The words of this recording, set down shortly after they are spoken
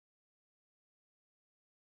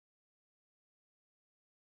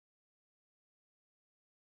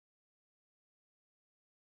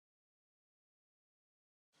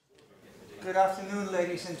Good afternoon,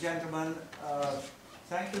 ladies and gentlemen.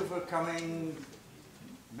 Thank you for coming,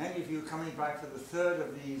 many of you coming back for the third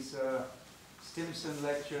of these Stimson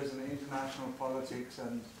lectures on international politics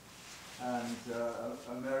and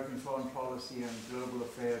American foreign policy and global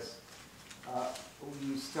affairs.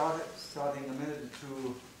 We starting a minute or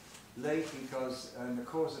two late because in the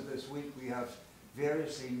course of this week we have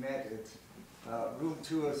variously met at room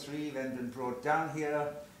 203, then been brought down here,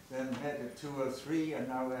 then met at 203, and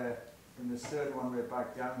now we're in this third one, we're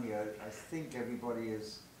back down here. I think everybody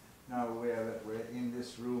is now aware that we're in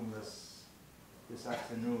this room this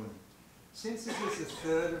afternoon. Since this is the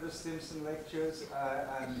third of the Stimson lectures,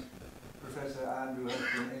 and Professor Andrew has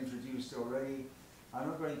been introduced already, I'm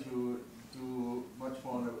not going to do much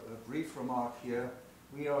more than a brief remark here.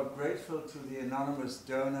 We are grateful to the anonymous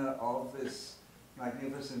donor of this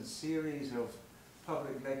magnificent series of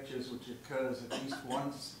public lectures which occurs at least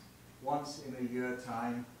once in a year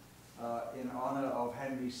time in honor of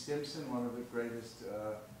Henry Stimson, one of the greatest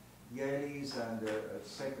Yaleys and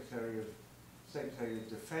Secretary of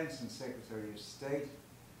Defense and Secretary of State.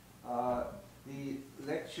 The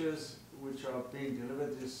lectures which are being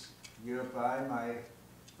delivered this year by my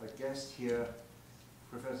guest here,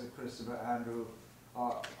 Professor Christopher Andrew,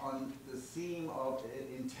 are on the theme of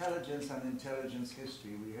intelligence and intelligence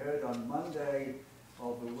history. We heard on Monday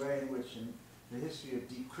of the way in which the history of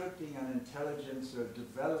decrypting and intelligence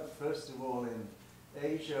developed first of all in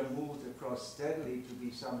Asia, moved across steadily to be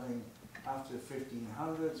something after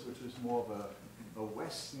 1500s, which was more of a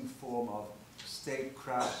Western form of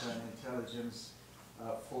statecraft and intelligence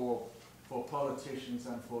for politicians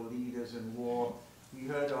and for leaders in war. We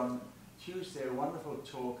heard on Tuesday a wonderful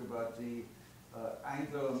talk about the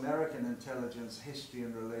Anglo-American intelligence history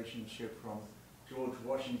and relationship from George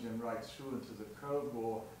Washington right through into the Cold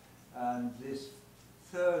War. And this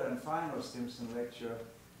third and final Stimson lecture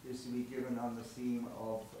is to be given on the theme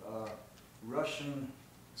of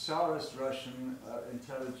Tsarist Russian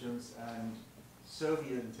intelligence and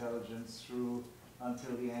Soviet intelligence through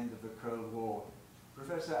until the end of the Cold War.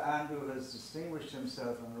 Professor Andrew has distinguished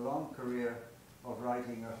himself in a long career of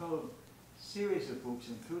writing a whole series of books,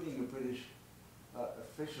 including a British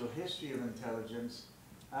official history of intelligence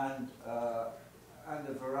and a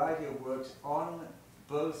variety of works on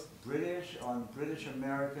both British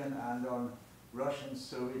American, and on Russian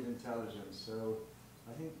Soviet intelligence. So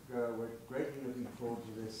I think we're greatly looking forward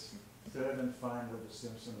to this third and final of the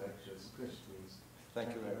Stimson lectures. Chris, please.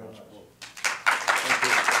 Thank you very much.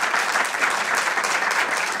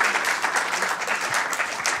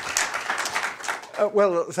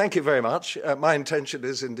 Well, thank you very much. My intention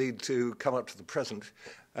is indeed to come up to the present.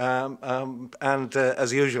 And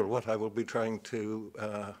as usual, what I will be trying to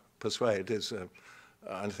persuade is,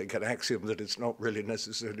 I think, an axiom that it's not really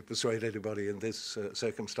necessary to persuade anybody in this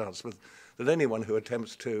circumstance, but that anyone who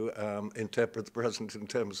attempts to interpret the present in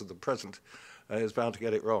terms of the present is bound to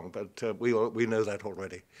get it wrong. But we know that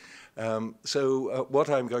already. So what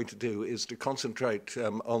I'm going to do is to concentrate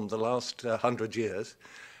on the last 100 years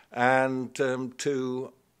and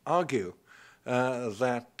to argue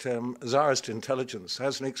that Tsarist intelligence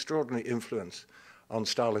has an extraordinary influence on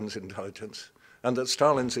Stalin's intelligence, and that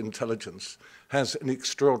Stalin's intelligence has an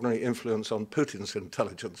extraordinary influence on Putin's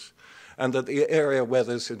intelligence, and that the area where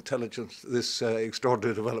this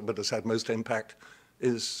extraordinary development has had most impact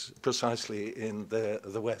is precisely in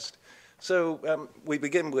the West. So we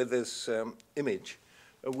begin with this image,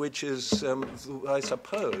 which is, I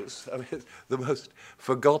suppose, the most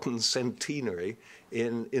forgotten centenary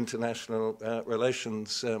in international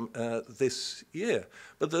relations this year.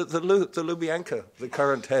 But the Lubyanka, the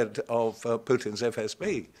current head of Putin's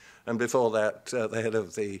FSB, and before that the head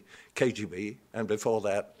of the KGB, and before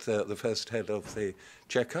that the first head of the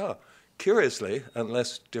Tsar. Curiously,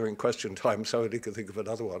 unless during question time somebody can think of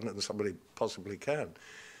another one, and somebody possibly can,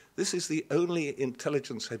 this is the only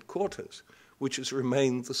intelligence headquarters which has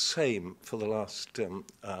remained the same for the last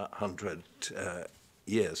 100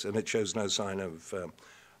 years, and it shows no sign of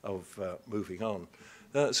moving on.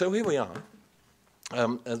 So here we are.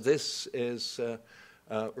 This is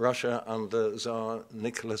Russia under Tsar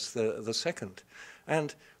Nicholas II.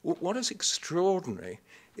 And what is extraordinary,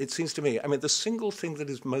 it seems to me, I mean, the single thing that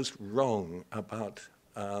is most wrong about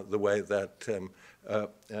the way that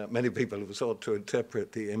many people have sought to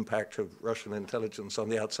interpret the impact of Russian intelligence on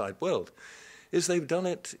the outside world is they've done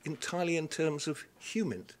it entirely in terms of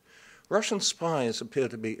human. Russian spies appear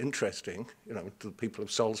to be interesting, to the people of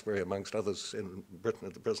Salisbury, amongst others in Britain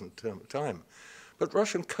at the present time. But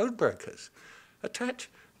Russian codebreakers attract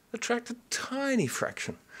a tiny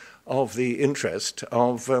fraction of the interest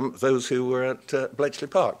of those who were at Bletchley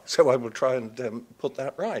Park. So I will try and put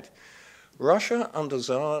that right. Russia under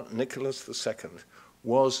Tsar Nicholas II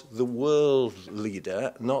was the world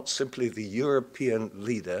leader, not simply the European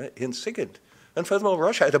leader in SIGINT. And furthermore,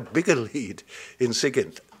 Russia had a bigger lead in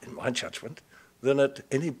SIGINT, in my judgment, than at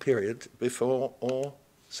any period before or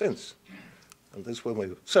since. And this will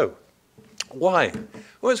move. So, why?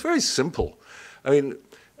 Well, it's very simple. I mean,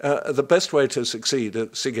 the best way to succeed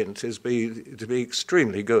at SIGINT is to be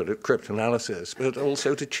extremely good at cryptanalysis, but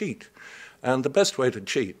also to cheat. And the best way to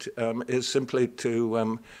cheat is simply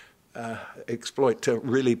to exploit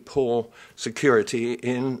really poor security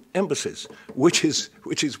in embassies, which is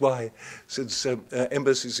why, since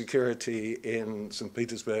embassy security in St.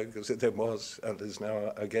 Petersburg, as it then was and is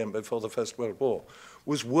now again before the First World War,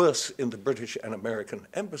 was worse in the British and American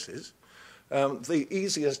embassies, the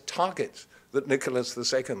easiest targets that Nicholas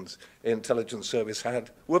II's intelligence service had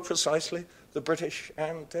were precisely the British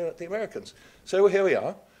and the Americans. So here we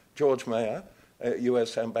are, George Mayer,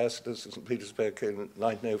 US ambassador to St. Petersburg in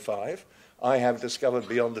 1905. I have discovered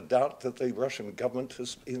beyond a doubt that the Russian government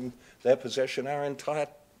has in their possession our entire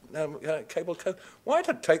cable code. Why it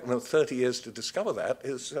had taken them 30 years to discover that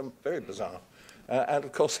is very bizarre. And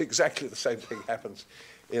of course, exactly the same thing happens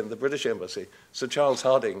in the British Embassy. Sir Charles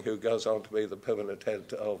Harding, who goes on to be the permanent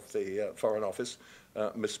head of the Foreign Office,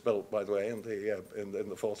 misspelt, by the way, in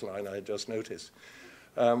the fourth line I just noticed.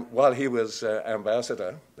 While he was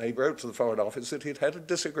ambassador, he wrote to the Foreign Office that he'd had a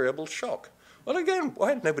disagreeable shock. Well, again, why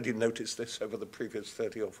had nobody noticed this over the previous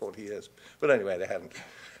 30 or 40 years? But anyway, they hadn't.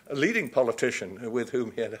 A leading politician with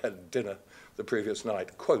whom he had had dinner the previous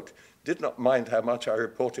night, quote, did not mind how much I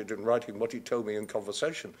reported in writing what he told me in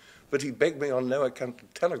conversation, but he begged me on no account to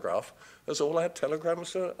telegraph, as all our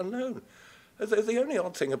telegrams are known. The only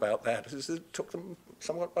odd thing about that is that it took them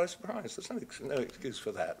somewhat by surprise. There's no excuse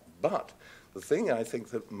for that. But the thing I think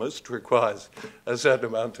that most requires a certain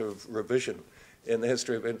amount of revision in the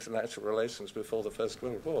history of international relations before the First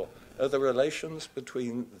World War are the relations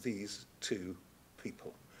between these two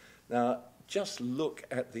people. Now, just look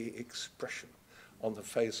at the expression on the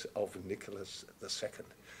face of Nicholas II,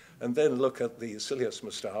 and then look at the silliest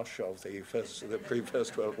moustache of the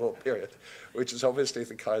pre-First World War period, which is obviously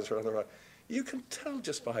the Kaiser on the right. You can tell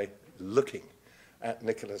just by looking at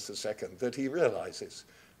Nicholas II that he realizes,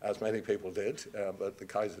 as many people did, but the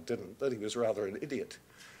Kaiser didn't, that he was rather an idiot.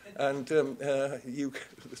 And you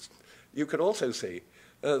could also see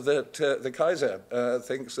that the Kaiser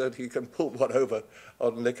thinks that he can pull one over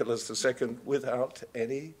on Nicholas II without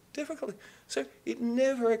any difficulty. So it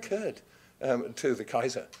never occurred to the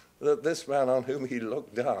Kaiser that this man on whom he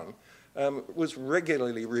looked down was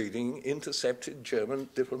regularly reading intercepted German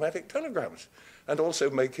diplomatic telegrams and also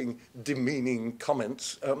making demeaning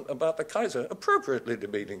comments about the Kaiser, appropriately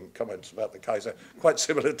demeaning comments about the Kaiser, quite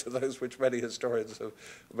similar to those which many historians have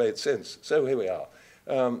made since. So here we are.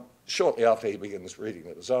 Shortly after he begins reading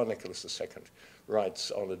it, Tsar Nicholas II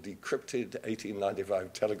writes on a decrypted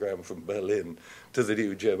 1895 telegram from Berlin to the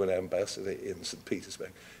new German ambassador in St.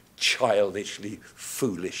 Petersburg, childishly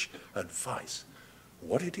foolish advice.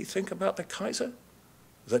 What did he think about the Kaiser?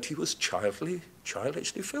 That he was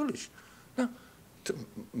childishly foolish. Now, to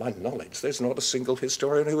my knowledge, there's not a single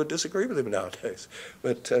historian who would disagree with him nowadays.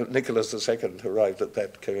 But Nicholas II arrived at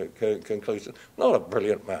that conclusion. Not a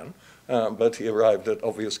brilliant man, but he arrived at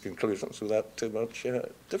obvious conclusions without too much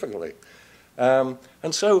difficulty. And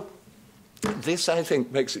so this, I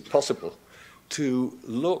think, makes it possible to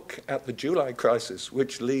look at the July crisis,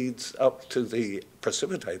 which leads up to the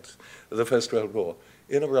precipitates of the First World War,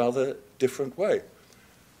 in a rather different way.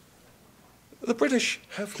 The British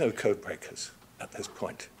have no code breakers at this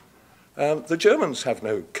point. The Germans have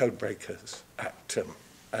no code breakers at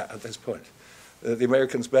this point. The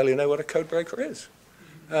Americans barely know what a code breaker is.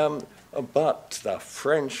 But the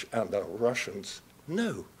French and the Russians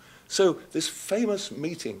know. So this famous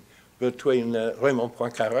meeting between Raymond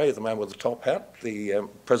Poincaré, the man with the top hat, the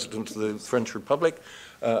president of the French Republic,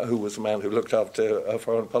 who was the man who looked after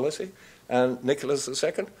foreign policy, and Nicholas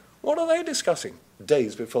II, what are they discussing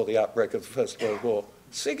days before the outbreak of the First World War?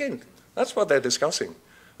 SIGINT. That's what they're discussing.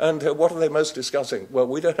 And what are they most discussing? Well,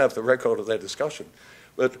 we don't have the record of their discussion,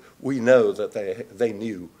 but we know that they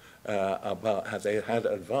knew about how they had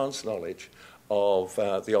advanced knowledge of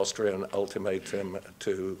the Austrian ultimatum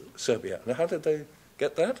to Serbia. And how did they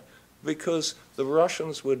get that? Because the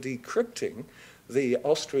Russians were decrypting the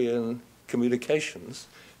Austrian communications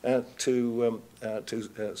to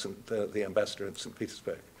the ambassador in St.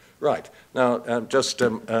 Petersburg. Right. Now, just a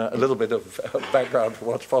little bit of background for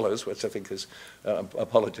what follows, which I think is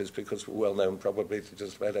apologies because we're well known probably to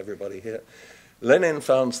just about everybody here. Lenin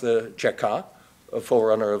founds the Cheka, a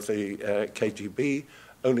forerunner of the KGB,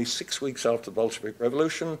 only 6 weeks after the Bolshevik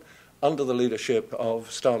Revolution, under the leadership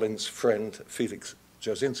of Stalin's friend Felix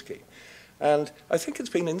Dzerzhinsky. And I think it's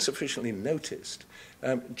been insufficiently noticed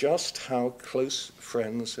just how close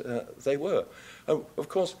friends they were. Of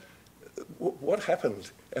course, what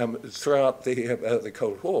happened throughout the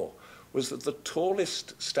Cold War was that the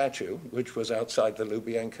tallest statue, which was outside the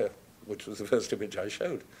Lubyanka, which was the first image I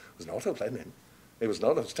showed, was not of Lenin, it was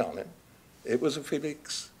not of Stalin, it was of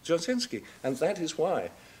Felix Dzerzhinsky. And that is why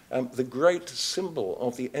the great symbol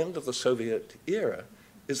of the end of the Soviet era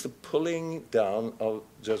is the pulling down of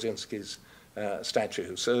Dzerzhinsky's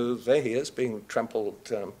statue. So there he is, being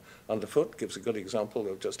trampled underfoot, gives a good example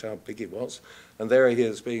of just how big he was. And there he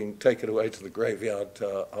is, being taken away to the graveyard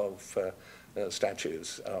of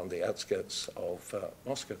statues on the outskirts of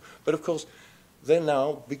Moscow. But of course, they're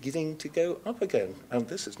now beginning to go up again. And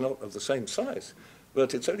this is not of the same size,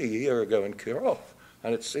 but it's only a year ago in Kirov,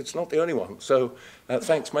 and it's not the only one. So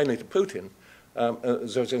thanks mainly to Putin,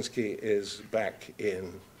 Dzerzhinsky is back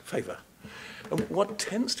in favor. And what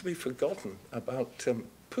tends to be forgotten about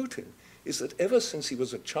Putin is that ever since he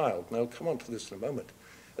was a child, and I'll come on to this in a moment,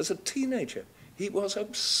 as a teenager, he was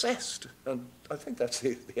obsessed, and I think that's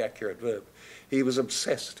the accurate verb, he was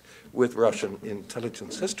obsessed with Russian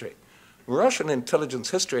intelligence history. Russian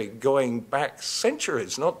intelligence history going back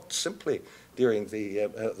centuries, not simply during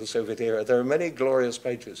the Soviet era. There are many glorious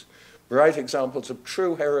pages, bright examples of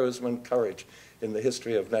true heroism and courage in the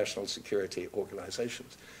history of national security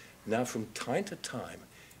organizations. Now, from time to time,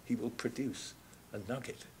 he will produce a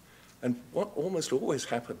nugget. And what almost always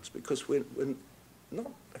happens, because we're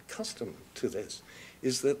not accustomed to this,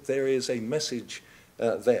 is that there is a message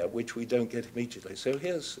there which we don't get immediately. So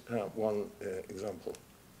here's one example.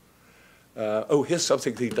 Here's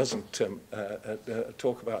something that he doesn't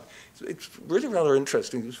talk about. It's really rather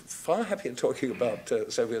interesting. He's far happier talking about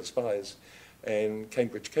Soviet spies in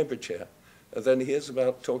Cambridge, Cambridgeshire, than he is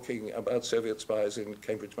about talking about Soviet spies in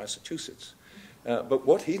Cambridge, Massachusetts. But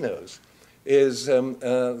what he knows is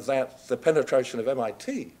that the penetration of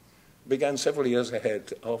MIT began several years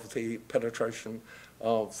ahead of the penetration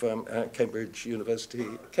of Cambridge University,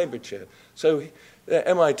 Cambridgeshire. So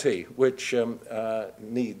MIT, which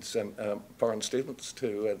needs foreign students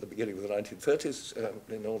to the beginning of the 1930s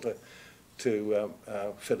in order to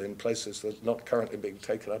fill in places that are not currently being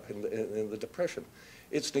taken up in the Depression.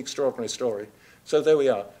 It's an extraordinary story. So there we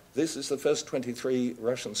are. This is the first 23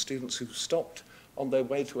 Russian students who stopped on their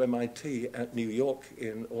way to MIT at New York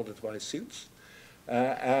in order to buy suits.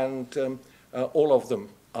 And all of them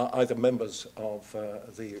are either members of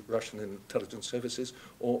the Russian intelligence services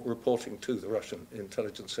or reporting to the Russian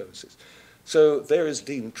intelligence services. So there is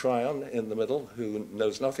Dean Tryon in the middle, who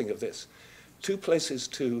knows nothing of this. 2 places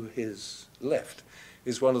to his left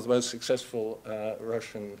is one of the most successful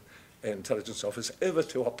Russian intelligence officers ever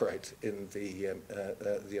to operate in the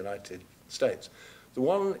United States. The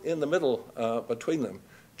one in the middle between them,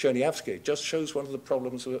 Chernyavsky, just shows one of the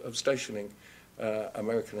problems of stationing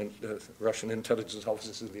American and Russian intelligence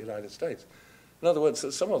officers in the United States. In other words,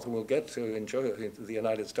 some of them will get to enjoy the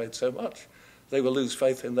United States so much, they will lose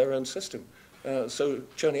faith in their own system. So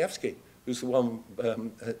Chernyavsky, who's the one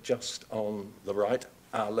just on the right,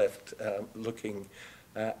 our left, looking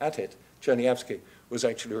at it, Chernyavsky was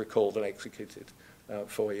actually recalled and executed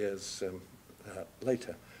 4 years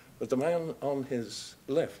later. But the man on his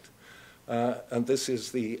left, and this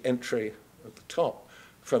is the entry at the top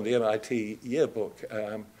from the MIT yearbook,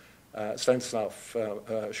 Stanislav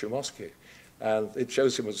Shumovsky, and it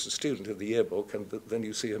shows him as a student in the yearbook, and then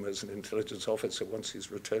you see him as an intelligence officer once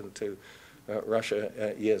he's returned to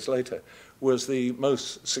Russia years later, was the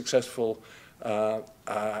most successful,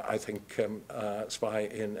 I think, spy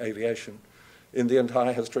in aviation in the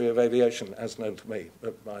entire history of aviation, as known to me,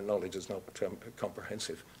 but my knowledge is not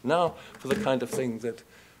comprehensive. Now, for the kind of thing that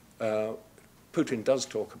Putin does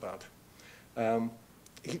talk about.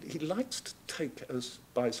 He likes to take us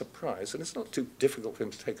by surprise, and it's not too difficult for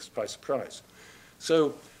him to take us by surprise.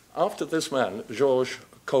 So after this man, Georges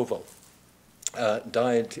Koval,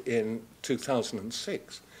 died in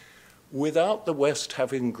 2006, without the West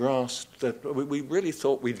having grasped that, we really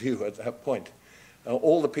thought we knew at that point,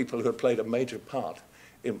 all the people who had played a major part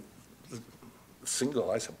in the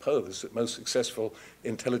single, I suppose, most successful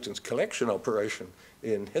intelligence collection operation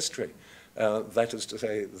in history. That is to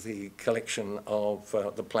say, the collection of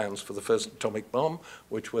the plans for the first atomic bomb,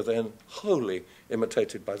 which were then wholly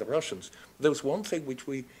imitated by the Russians. There was one thing which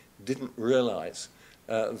we didn't realize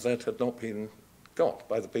that had not been got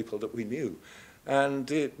by the people that we knew,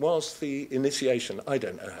 and it was the initiation. I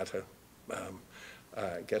don't know how to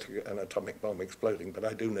get an atomic bomb exploding, but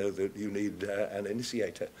I do know that you need an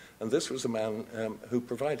initiator, and this was the man who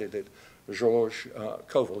provided it, Georges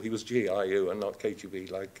Koval. He was GIU and not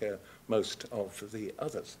KGB like most of the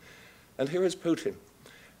others. And here is Putin.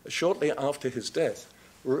 Shortly after his death,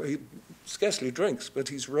 he scarcely drinks, but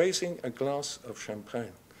he's raising a glass of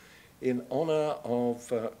champagne in honor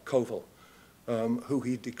of Koval, who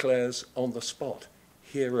he declares on the spot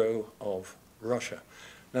hero of Russia.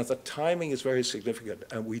 Now, the timing is very significant,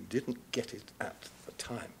 and we didn't get it at the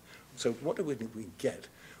time. So what did we get?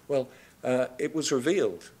 Well, it was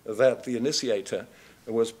revealed that the initiator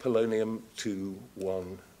was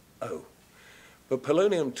polonium-210. But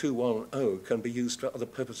polonium-210 can be used for other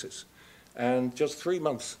purposes. And just 3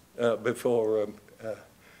 months before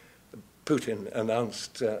Putin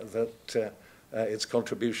announced that its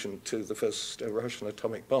contribution to the first Russian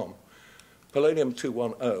atomic bomb,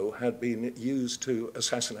 polonium-210 had been used to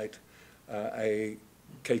assassinate a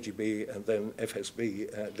KGB and then FSB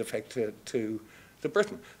defector to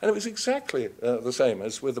Britain. And it was exactly the same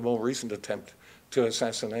as with the more recent attempt to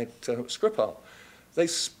assassinate Skripal. They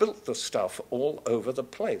spilt the stuff all over the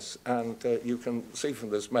place. And you can see from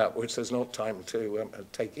this map, which there's not time to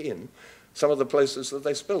take in, some of the places that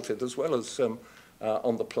they spilt it, as well as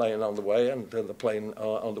on the plane on the way and the plane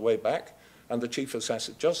on the way back. And the chief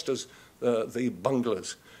assassin, just as the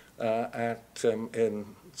bunglers in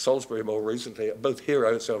Salisbury more recently, are both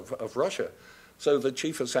heroes of Russia. So the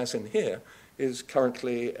chief assassin here is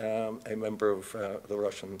currently a member of the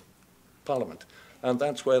Russian parliament. And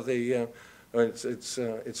that's where the...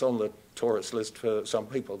 it's on the tourist list for some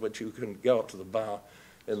people, but you can go up to the bar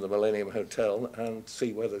in the Millennium Hotel and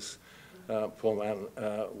see where this poor man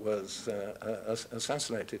was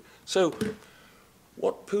assassinated. So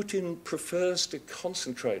what Putin prefers to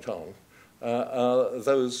concentrate on are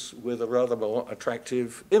those with a rather more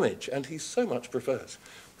attractive image, and he so much prefers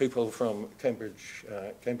people from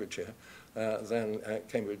Cambridgeshire than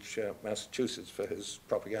Cambridge, Massachusetts for his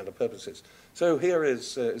propaganda purposes. So here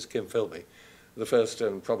is Kim Philby, the first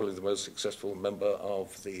and probably the most successful member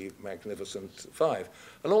of the Magnificent Five,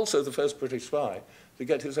 and also the first British spy to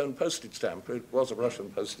get his own postage stamp. It was a Russian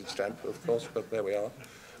postage stamp, of course, but there we are.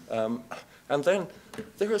 And then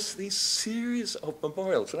there are these series of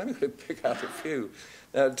memorials, and I'm going to pick out a few,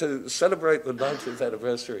 to celebrate the 90th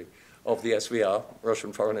anniversary of the SVR,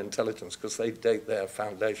 Russian Foreign Intelligence, because they date their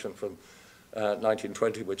foundation from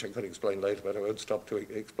 1920, which I could explain later, but I won't stop to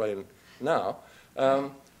explain now.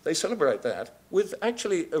 They celebrate that with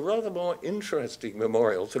actually a rather more interesting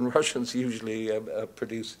memorial than Russians usually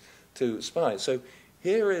produce to spies. So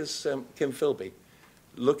here is Kim Philby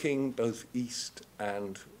looking both east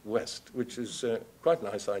and west, which is quite a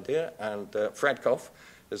nice idea. And Fradkov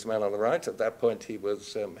is the man on the right. At that point, he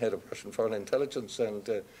was head of Russian Foreign Intelligence,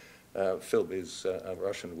 and Philby's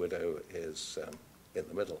Russian widow is in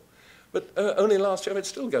the middle. But only last year, it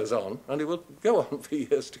still goes on, and it will go on for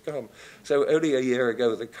years to come. So only a year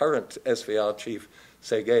ago, the current SVR chief,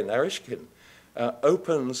 Sergei Narishkin,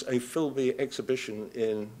 opens a Philby exhibition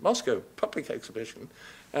in Moscow, public exhibition,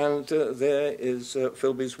 and there is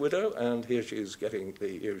Philby's widow, and here she is getting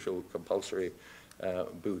the usual compulsory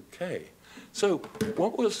bouquet. So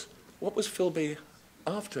what was Philby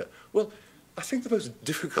after? Well, I think the most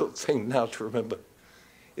difficult thing now to remember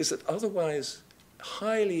is that otherwise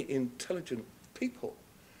highly intelligent people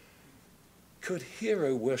could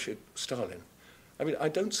hero worship Stalin. I mean, I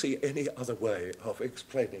don't see any other way of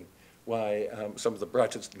explaining why some of the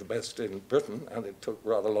brightest and the best in Britain, and it took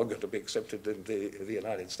rather longer to be accepted in the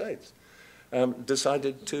United States,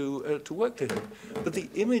 decided to work to him. But the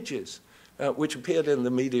images which appeared in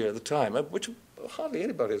the media at the time, which hardly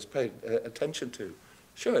anybody has paid attention to,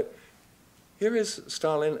 show it. Here is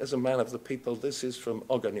Stalin as a man of the people. This is from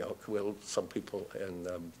Ogonyok, some people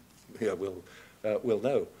here will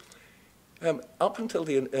know. Up until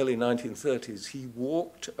the early 1930s, he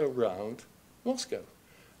walked around Moscow.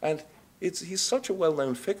 And he's such a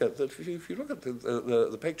well-known figure that if you look at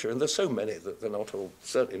the picture, and there's so many that they're not all,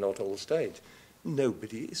 certainly not all staged,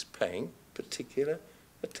 nobody is paying particular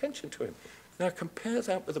attention to him. Now compare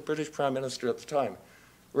that with the British Prime Minister at the time,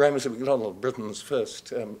 Ramsay MacDonald, Britain's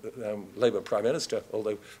first Labour Prime Minister,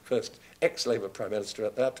 although first ex-Labour Prime Minister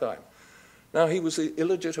at that time. Now, he was the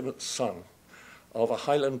illegitimate son of a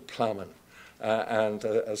Highland ploughman and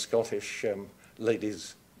a Scottish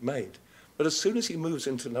lady's maid. But as soon as he moves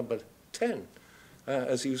into number 10,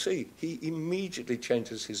 as you see, he immediately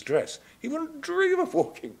changes his dress. He wouldn't dream of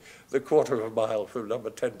walking the quarter of a mile from number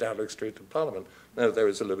 10 Downing Street to Parliament. No, there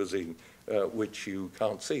is a limousine, which you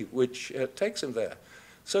can't see, which takes him there.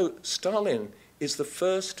 So Stalin is the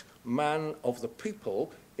first man of the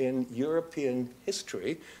people in European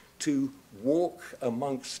history to walk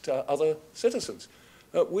amongst other citizens.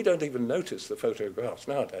 We don't even notice the photographs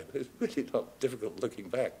nowadays. It's really not difficult looking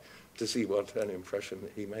back to see what an impression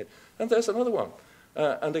he made. And there's another one.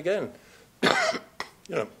 And again,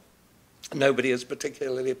 you know, nobody is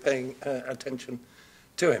particularly paying attention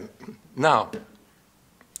to him. Now,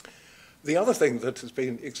 the other thing that has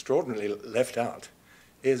been extraordinarily left out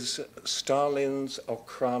is Stalin's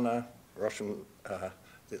Okhrana, Russian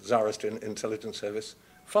Tsarist intelligence service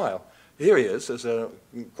file. Here he is as a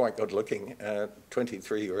quite good-looking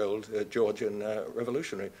 23-year-old Georgian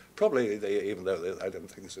revolutionary, probably, even though I don't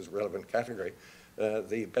think this is a relevant category,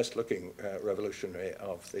 the best-looking revolutionary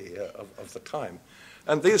of the time.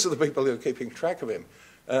 And these are the people who are keeping track of him.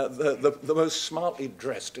 The most smartly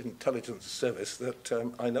dressed intelligence service that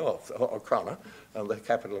I know of, Okhrana, and the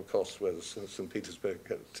capital, of course, was St. Petersburg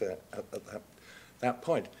at that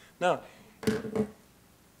point. Now,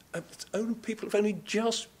 people have only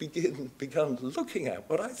just begun looking at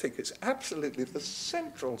what I think is absolutely the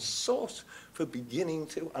central source for beginning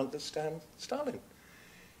to understand Stalin.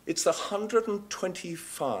 It's the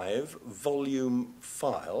 125-volume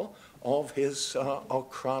file of his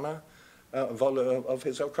Okhrana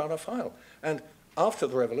file. And after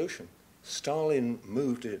the revolution, Stalin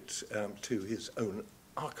moved it to his own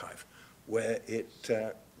archive, where it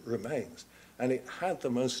remains. And it had the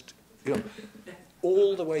most, you know,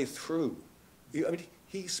 all the way through. I mean,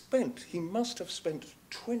 he must have spent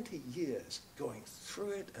 20 years going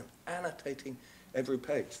through it and annotating every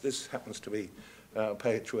page. This happens to be a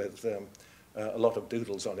page with a lot of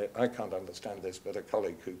doodles on it. I can't understand this, but a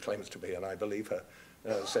colleague who claims to be, and I believe her,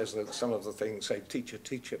 says that some of the things say teacher,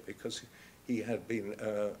 teacher, because he had been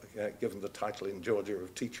given the title in Georgia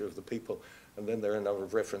of teacher of the people, and then there are a number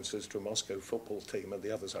of references to a Moscow football team, and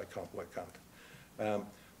the others I can't work out.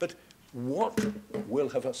 But what will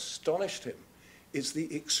have astonished him is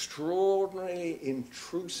the extraordinarily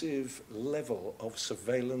intrusive level of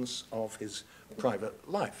surveillance of his private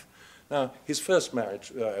life. Now, his first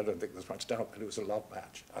marriage, I don't think there's much doubt that it was a love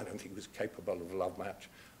match. I don't think he was capable of a love match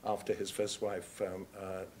after his first wife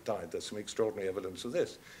died. There's some extraordinary evidence of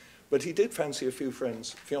this. But he did fancy a few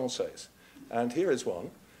friends' fiancés. And here is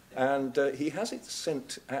one. And he has it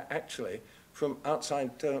sent, actually, from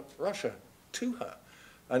outside Russia to her.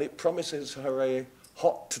 And it promises her a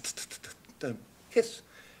hot kiss.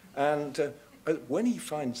 And when he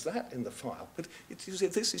finds that in the file, but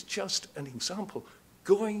this is just an example,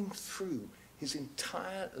 going through his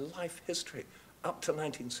entire life history up to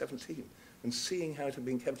 1917 and seeing how it had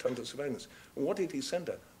been kept under surveillance. And what did he send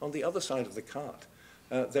her? On the other side of the card,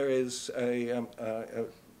 there is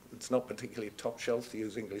it's not particularly top shelf, to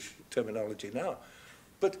use English terminology now,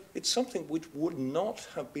 but it's something which would not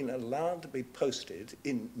have been allowed to be posted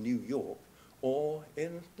in New York or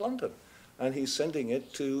in London. And he's sending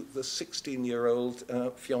it to the 16-year-old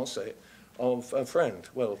fiancé of a friend.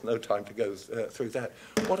 Well, no time to go through that.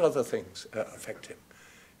 What other things affect him?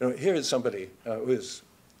 You know, here is somebody who is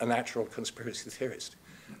a natural conspiracy theorist,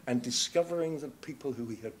 and discovering that people who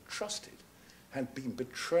he had trusted had been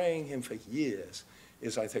betraying him for years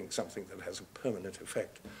is, I think, something that has a permanent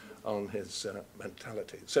effect on his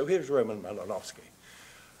mentality. So here's Roman Malinovsky.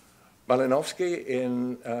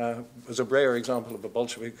 Malinovsky was a rare example of a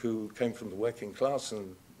Bolshevik who came from the working class,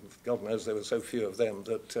 and God knows there were so few of them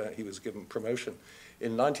that he was given promotion.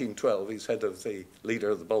 In 1912, he's head of the leader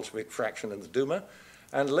of the Bolshevik fraction in the Duma,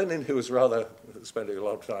 and Lenin, who was rather spending a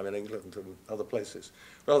lot of time in England and other places,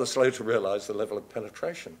 rather slow to realize the level of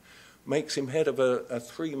penetration, makes him head of a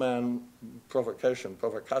three-man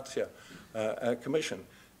provokatsia commission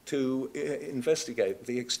to investigate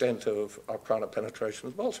the extent of Okhrana penetration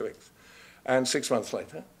of Bolsheviks. And 6 months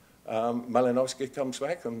later, Malinovsky comes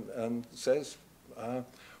back and says,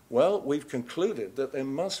 well, we've concluded that there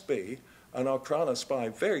must be an Okhrana spy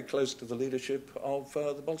very close to the leadership of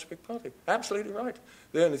the Bolshevik Party. Absolutely right.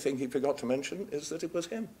 The only thing he forgot to mention is that it was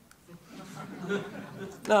him.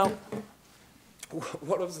 Now,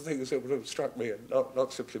 one of the things that would have struck me, and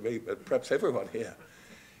not simply me, but perhaps everyone here,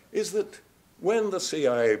 is that when the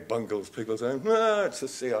CIA bungles, people say, no, it's the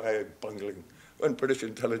CIA bungling. When British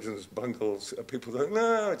intelligence bungles, people say,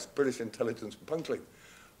 no, it's British intelligence bungling.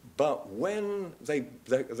 But when the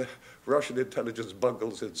Russian intelligence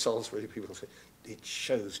bungles in Salisbury, people say, it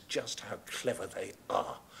shows just how clever they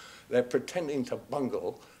are. They're pretending to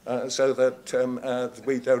bungle so that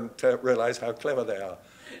we don't realize how clever they are.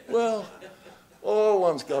 Well, all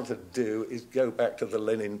one's got to do is go back to the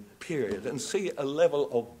Lenin period and see a level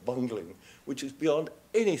of bungling which is beyond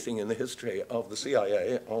anything in the history of the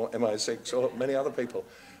CIA or MI6 or many other people.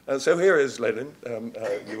 So here is Lenin.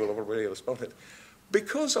 You will already have spotted.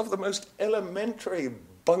 Because of the most elementary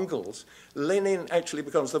bungles, Lenin actually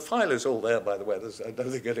becomes, the file is all there, by the way, I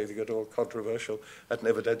don't think anything at all controversial at an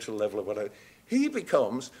evidential level or whatever. He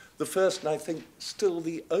becomes the first, and I think still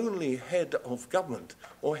the only head of government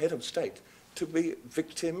or head of state to be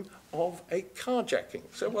victim of a carjacking.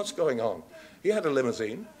 So what's going on? He had a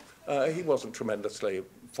limousine. He wasn't tremendously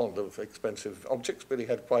fond of expensive objects, but he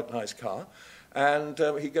had quite a nice car. And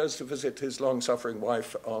he goes to visit his long-suffering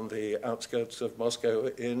wife on the outskirts of Moscow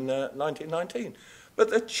in 1919. But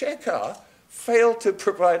the Chekar failed to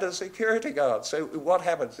provide a security guard. So what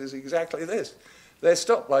happens is exactly this. They're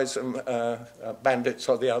stopped by some bandits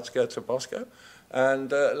on the outskirts of Moscow.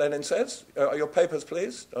 And Lenin says, your papers,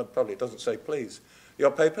 please. Probably doesn't say please.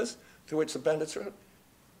 Your papers? To which the bandits are,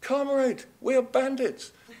 comrade, we're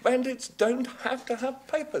bandits. Bandits don't have to have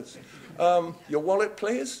papers. Your wallet,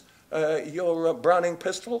 please. Your Browning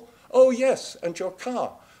pistol? Oh, yes, and your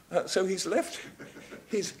car. So he's left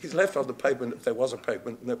on the pavement, if there was a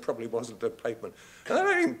pavement, and there probably wasn't a pavement. And they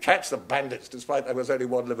don't even catch the bandits, despite there was only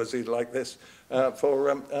one limousine like this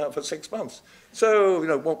for 6 months.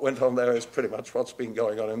 So, what went on there is pretty much what's been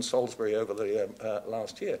going on in Salisbury over the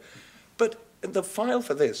last year. But the file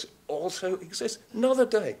for this also exists. Another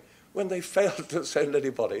day, when they failed to send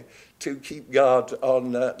anybody to keep guard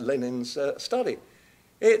on Lenin's study.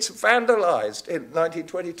 It's vandalized in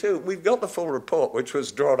 1922. We've got the full report, which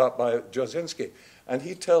was drawn up by Jasinski, and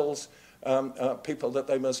he tells people that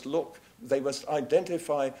they must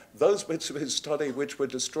identify those bits of his study which were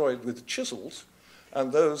destroyed with chisels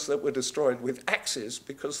and those that were destroyed with axes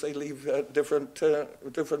because they leave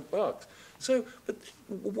different marks. So, but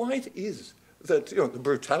why it is that the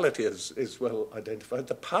brutality is well identified,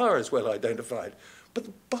 the power is well identified, but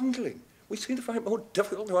the bungling, we seem to find it more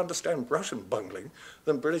difficult to understand Russian bungling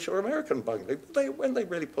than British or American bungling. When they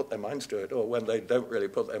really put their minds to it, or when they don't really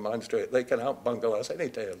put their minds to it, they can out-bungle us any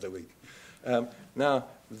day of the week. Now,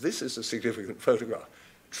 this is a significant photograph.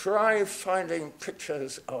 Try finding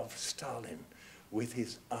pictures of Stalin with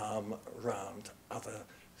his arm around other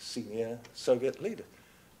senior Soviet leaders.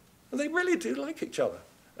 And they really do like each other.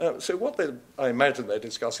 So what I imagine they're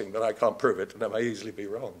discussing, but I can't prove it, and I may easily be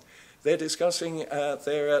wrong, they're discussing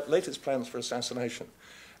their latest plans for assassination.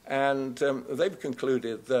 And they've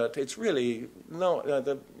concluded that it's really not,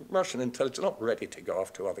 the Russian intelligence is not ready to go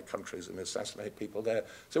off to other countries and assassinate people there.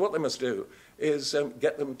 So what they must do is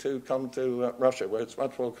get them to come to Russia, where it's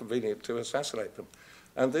much more convenient to assassinate them.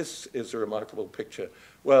 And this is a remarkable picture.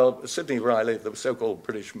 Well, Sidney Riley, the so-called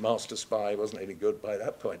British master spy, wasn't any good by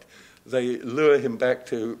that point. They lure him back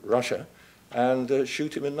to Russia and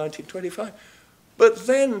shoot him in 1925. But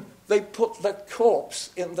then they put the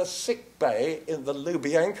corpse in the sick bay in the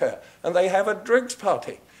Lubyanka, and they have a drinks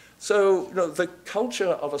party. So, the culture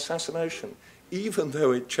of assassination, even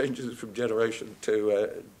though it changes from generation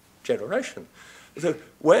to generation, the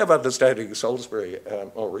way of understanding Salisbury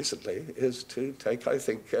more recently is to take, I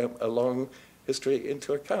think, a long history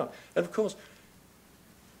into account. And of course,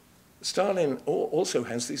 Stalin also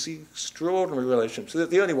has these extraordinary relations.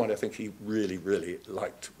 The only one I think he really, really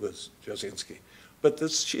liked was Jasinski. But the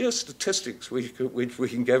sheer statistics which we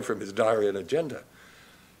can get from his diary and agenda,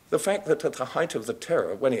 the fact that at the height of the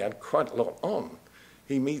terror, when he had quite a lot on,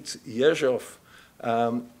 he meets Yezhov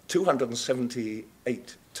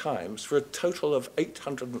 278 times for a total of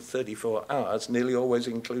 834 hours, nearly always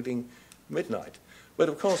including midnight. But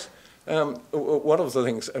of course, one of the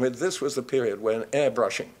things, this was the period when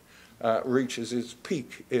airbrushing reaches its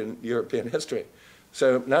peak in European history.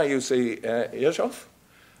 So now you see Yezhov,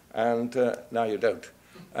 and now you don't.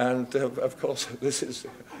 And of course, this is,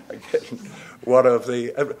 again, one of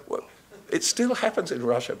the... it still happens in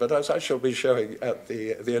Russia, but as I shall be showing at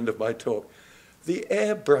the end of my talk, the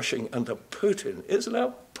airbrushing under Putin is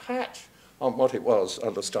now patch on what it was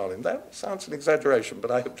under Stalin. That sounds an exaggeration, but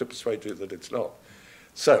I hope to persuade you that it's not.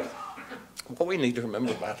 So, what we need to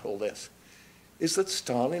remember about all this is that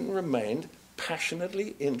Stalin remained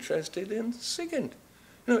passionately interested in Sigint.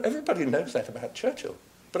 Everybody knows that about Churchill.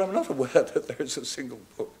 But I'm not aware that there is a single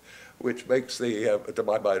book which makes the, to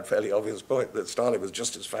my mind, fairly obvious point that Stalin was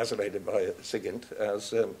just as fascinated by Sigint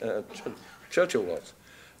as Churchill was.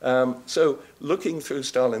 So looking through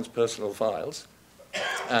Stalin's personal files,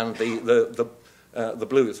 and the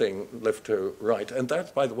blue thing left to right, and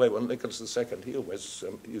that, by the way, when Nicholas II, he always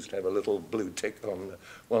used to have a little blue tick on the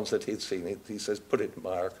ones that he'd seen. He says, put it in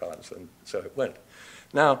my archives, and so it went.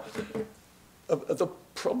 Now, the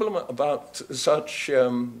problem about such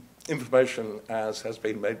information as has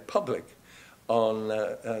been made public on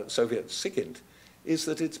Soviet Sigint is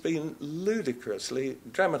that it's been ludicrously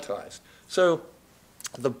dramatized. So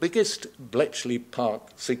the biggest Bletchley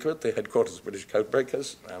Park secret, the headquarters of British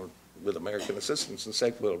codebreakers, and with American assistance in the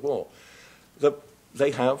Second World War,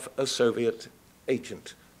 they have a Soviet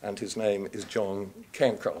agent, and his name is John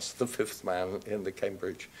Cairncross, the fifth man in the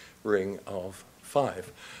Cambridge Ring of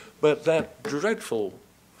Five. But that dreadful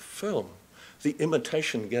film, The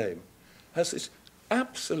Imitation Game, has this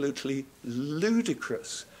absolutely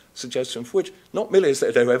ludicrous suggestion, for which not merely is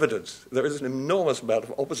there no evidence, there is an enormous amount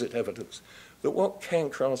of opposite evidence, that what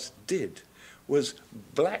Cairncross did was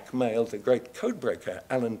blackmail the great codebreaker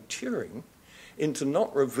Alan Turing into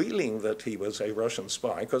not revealing that he was a Russian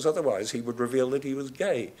spy, because otherwise he would reveal that he was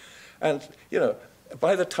gay. And, you know,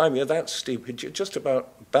 by the time you're that stupid, you're just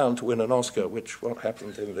about bound to win an Oscar, which what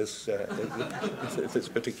happened in this this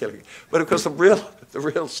particular. But of course, the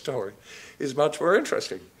real story is much more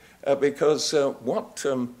interesting, because what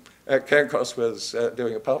Cairncross was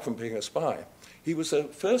doing, apart from being a spy, he was the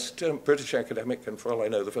first British academic, and for all I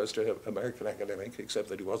know, the first American academic, except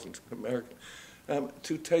that he wasn't American,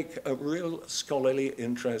 to take a real scholarly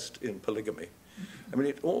interest in polygamy. I mean,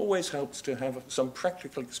 it always helps to have some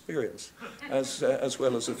practical experience as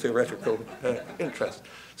well as a theoretical interest.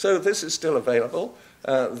 So this is still available.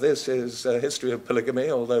 This is a history of polygamy,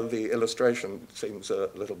 although the illustration seems a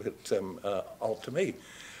little bit odd to me.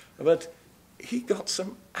 But he got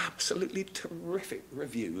some absolutely terrific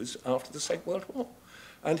reviews after the Second World War.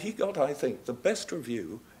 And he got, I think, the best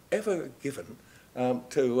review ever given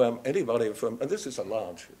to anybody from, and this is a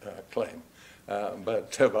large claim,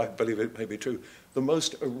 but I believe it may be true, the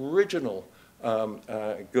most original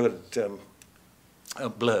good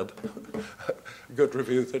blurb, good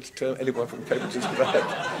review that anyone from Cambridge has ever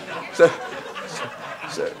had.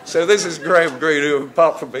 So this is Graham Greene, who,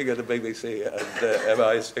 apart from being at the BBC and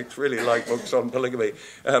MI6, really like books on polygamy.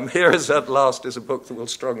 Here is at last is a book that will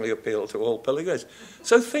strongly appeal to all polygamists.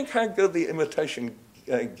 So think how good The Imitation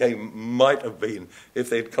Game might have been if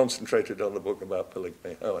they'd concentrated on the book about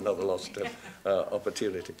polygamy. Oh, another lost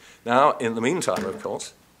opportunity. Now, in the meantime, of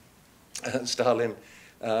course, Stalin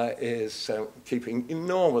is keeping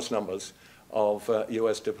enormous numbers of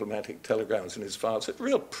US diplomatic telegrams in his files. It's a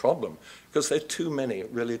real problem, because there are too many,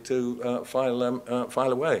 really, to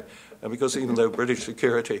file away. And because even though British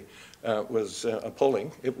security was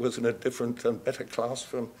appalling, it was in a different and better class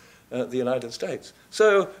from the United States.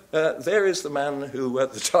 So there is the man who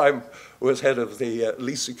at the time was head of the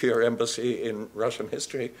least secure embassy in Russian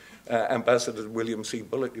history, Ambassador William C.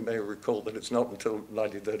 Bullitt. You may recall that it's not until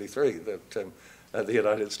 1933 that the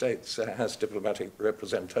United States has diplomatic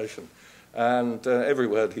representation. And every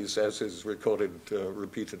word he says is recorded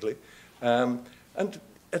repeatedly. And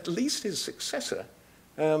at least his successor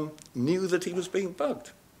knew that he was being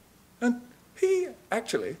bugged. And he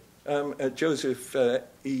actually, Joseph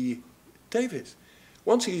E. Davis,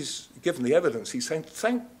 once he's given the evidence, he's saying,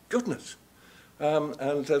 thank goodness.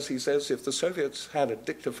 And as he says, if the Soviets had a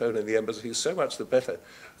dictaphone in the embassy, so much the better.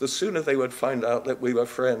 The sooner they would find out that we were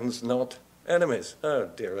friends, not enemies. Oh,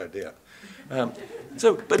 dear, oh, dear.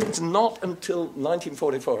 But it's not until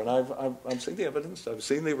 1944, and I've seen the evidence, I've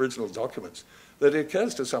seen the original documents, that it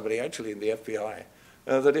occurs to somebody actually in the FBI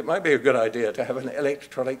that it might be a good idea to have an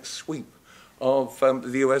electronic sweep of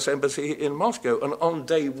the US Embassy in Moscow. And on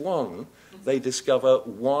day one, they discover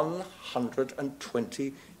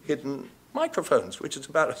 120 hidden microphones, which is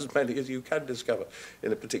about as many as you can discover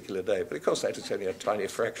in a particular day. But of course, that is only a tiny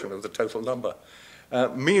fraction of the total number.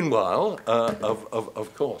 Meanwhile,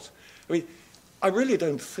 of course, I mean, I really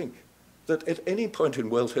don't think that at any point in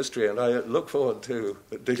world history, and I look forward to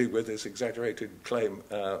dealing with this exaggerated claim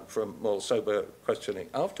from more sober questioning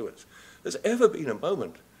afterwards, there's ever been a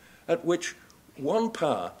moment at which one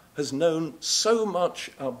power has known so much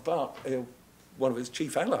about one of its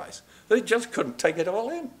chief allies that it just couldn't take it all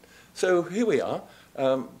in. So here we are,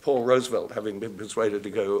 poor Roosevelt having been persuaded to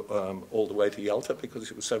go all the way to Yalta because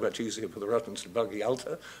it was so much easier for the Russians to bug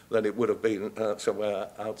Yalta than it would have been somewhere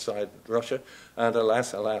outside Russia. And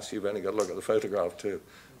alas, alas, you've only got to look at the photograph to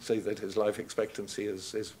see that his life expectancy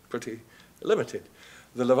is pretty limited.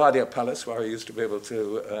 The Levadia Palace, where I used to be able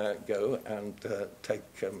to go and take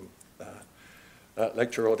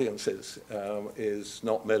lecture audiences, is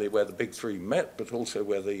not merely where the big three met, but also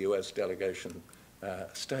where the US delegation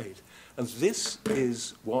stayed. And this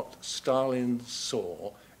is what Stalin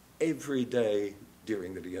saw every day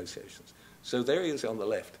during the negotiations. So there he is on the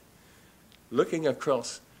left. Looking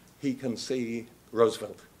across, he can see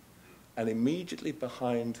Roosevelt. And immediately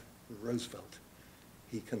behind Roosevelt,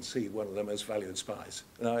 he can see one of the most valued spies.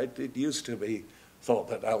 Now, it used to be thought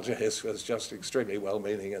that Al-Jahis was just extremely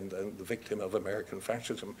well-meaning and the victim of American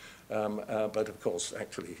fascism. But of course,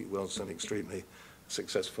 actually, he was an extremely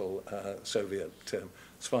successful Soviet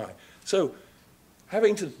spy. So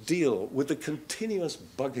having to deal with the continuous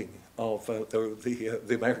bugging of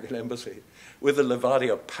the American embassy, with the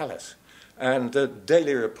Levadia Palace, and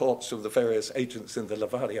daily reports of the various agents in the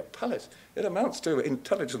Levadia Palace. It amounts to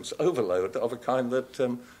intelligence overload of a kind that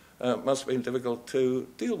must have been difficult to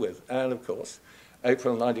deal with. And of course,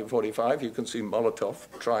 April 1945, you can see Molotov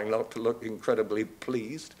trying not to look incredibly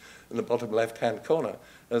pleased in the bottom left-hand corner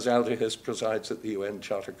as Algirdas presides at the UN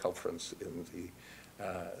Charter Conference in the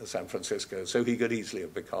San Francisco. So he could easily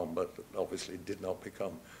have become, but obviously did not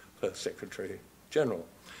become, First Secretary General.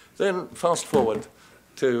 Then fast forward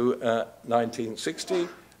to 1960.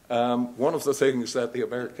 One of the things that the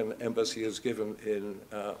American embassy has given in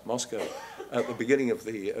Moscow at the beginning of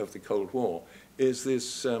the Cold War is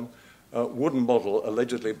this wooden model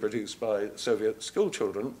allegedly produced by Soviet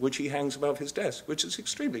schoolchildren, which he hangs above his desk, which is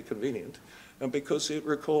extremely convenient because it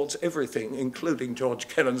records everything, including George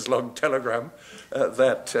Kennan's long telegram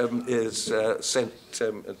that is sent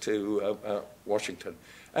to Washington.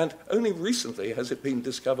 And only recently has it been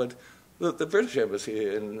discovered that the British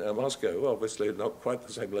embassy in Moscow, obviously not quite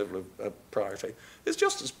the same level of priority, is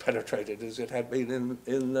just as penetrated as it had been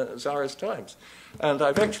in Tsarist times. And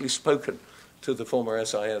I've actually spoken to the former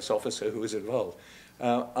SIS officer who was involved.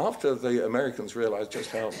 After the Americans realized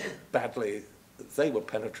just how badly they were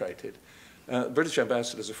penetrated, British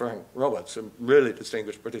Ambassador Sir Frank Roberts, a really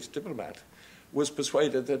distinguished British diplomat, was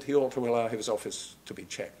persuaded that he ought to allow his office to be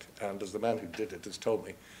checked. And as the man who did it has told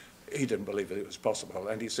me, he didn't believe that it was possible.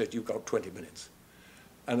 And he said, "You've got 20 minutes.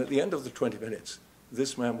 And at the end of the 20 minutes,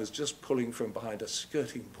 this man was just pulling from behind a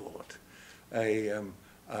skirting board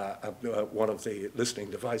one of the listening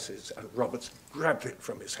devices, and Roberts grabbed it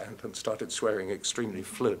from his hand and started swearing extremely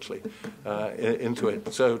fluently into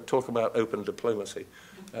it. So talk about open diplomacy.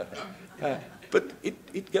 But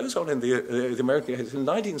it goes on in the American case. In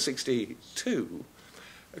 1962,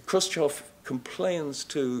 Khrushchev complains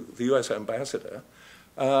to the US ambassador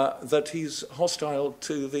that he's hostile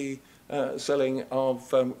to the selling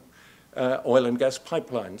of oil and gas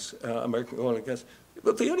pipelines, American oil and gas.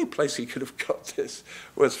 But the only place he could have got this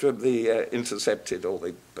was from the intercepted, or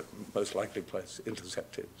the most likely place,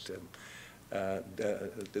 intercepted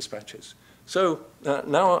dispatches. So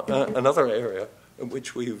now another area in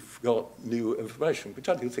which we've got new information, which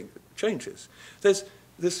I do think changes. There's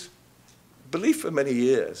this belief for many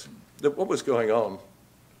years that what was going on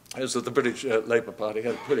is that the British Labour Party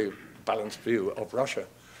had a pretty balanced view of Russia.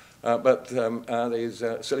 But these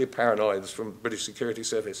silly paranoids from the British Security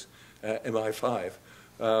Service, MI5,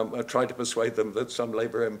 tried to persuade them that some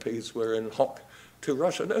Labour MPs were in hock to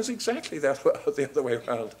Russia. No, it was exactly the other way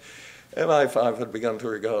around. MI5 had begun to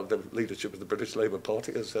regard the leadership of the British Labour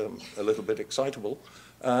Party as a little bit excitable.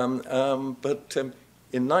 But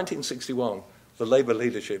in 1961, the Labour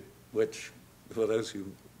leadership, which, for those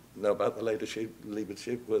who know about the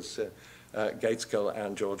leadership was Gateskill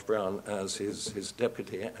and George Brown as his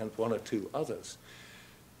deputy and one or two others,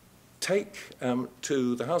 take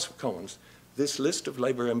to the House of Commons this list of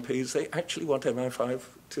Labour MPs they actually want MI5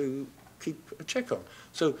 to keep a check on.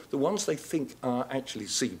 So the ones they think are actually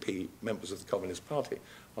CP, members of the Communist Party,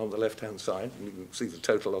 on the left-hand side, and you can see the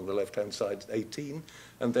total on the left-hand side, 18,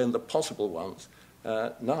 and then the possible ones,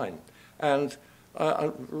 9. And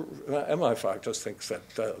MI5 just thinks that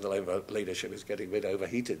the Labour leadership is getting a bit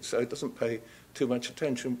overheated, so it doesn't pay too much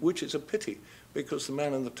attention, which is a pity, because the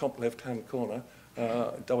man in the top left-hand corner,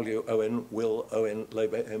 W. Owen, Will Owen,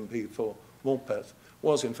 Labour MP for Morpeth,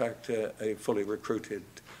 was in fact a fully recruited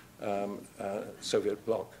Soviet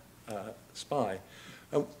bloc spy.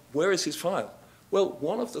 Where is his file? Well,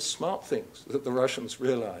 one of the smart things that the Russians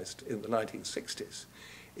realized in the 1960s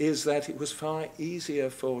is that it was far easier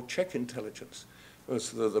for Czech intelligence,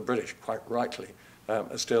 because the British, quite rightly,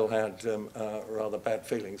 still had rather bad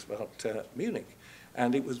feelings about Munich.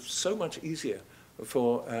 And it was so much easier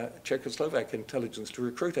for Czechoslovak intelligence to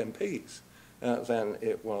recruit MPs than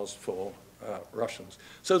it was for Russians.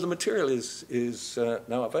 So the material is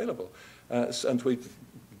now available. And we've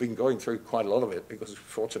been going through quite a lot of it because,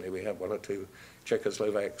 fortunately, we have one or two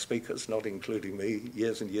Czechoslovak speakers, not including me.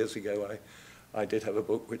 Years and years ago, I did have a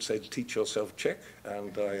book which said, "Teach Yourself Czech,"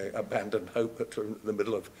 and I abandoned hope at the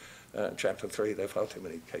middle of chapter 3. There are far too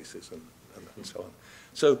many cases and so on.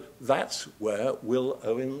 So that's where Will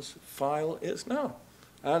Owen's file is now.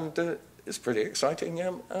 And it's pretty exciting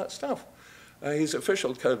stuff. His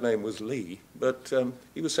official code name was Lee, but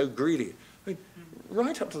he was so greedy. I mean,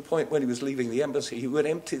 right up to the point when he was leaving the embassy, he would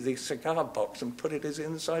empty the cigar box and put it in his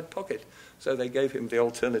inside pocket. So they gave him the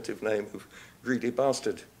alternative name of Greedy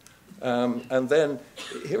Bastard. And then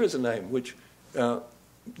here is a name which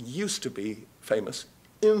used to be famous,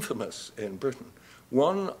 infamous in Britain,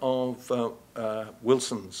 One of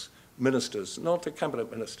Wilson's ministers, not a cabinet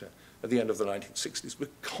minister, at the end of the 1960s, was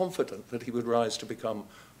confident that he would rise to become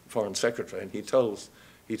foreign secretary, and he tells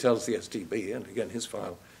the SDB, and again his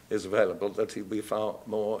file is available, that he'd be far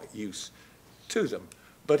more use to them.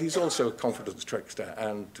 But he's also a confidence trickster,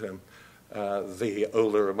 and the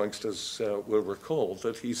older amongst us will recall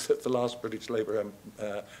that he's the last British Labour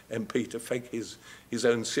MP to fake his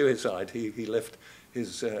own suicide. He left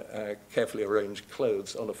his carefully arranged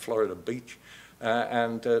clothes on a Florida beach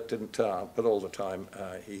and didn't turn up, but all the time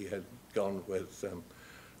he had gone with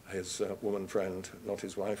his woman friend, not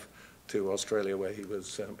his wife, to Australia, where he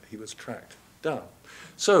was tracked down.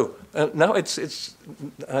 So now the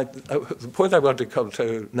point I want to come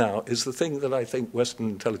to now is the thing that I think Western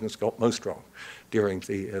intelligence got most wrong during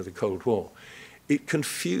the Cold War. It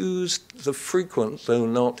confused the frequent, though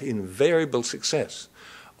not invariable, success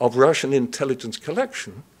of Russian intelligence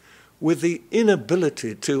collection with the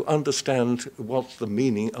inability to understand what the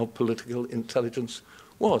meaning of political intelligence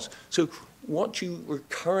was. So what you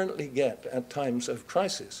currently get at times of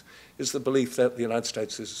crisis is the belief that the United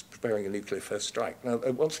States is preparing a nuclear first strike. Now,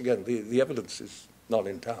 once again, the evidence is not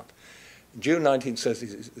in doubt. In June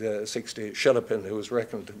 1960, Shelepin, who was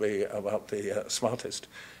reckoned to be about the smartest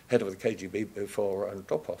head of the KGB before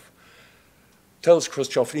Andropov, tells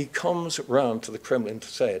Khrushchev, and he comes round to the Kremlin to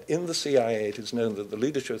say it, in the CIA it is known that the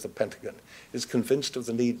leadership of the Pentagon is convinced of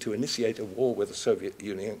the need to initiate a war with the Soviet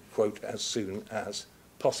Union, quote, as soon as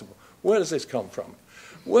possible. Where does this come from?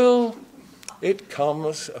 Well, it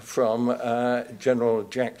comes from General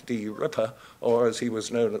Jack D. Ripper, or as he was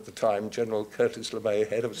known at the time, General Curtis LeMay,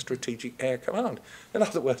 head of Strategic Air Command. In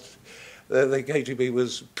other words, the KGB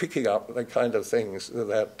was picking up the kind of things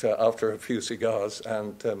that after a few cigars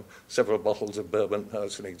and several bottles of bourbon, no,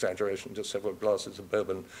 it's an exaggeration, just several glasses of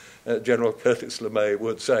bourbon, General Curtis LeMay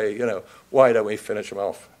would say, you know, why don't we finish them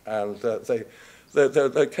off? And the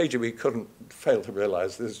KGB couldn't fail to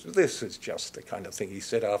realize this is just the kind of thing he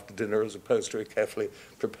said after dinner as opposed to a carefully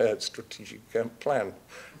prepared strategic plan.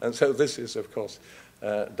 And so this is, of course,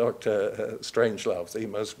 Dr. Strangelove, the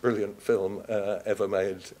most brilliant film ever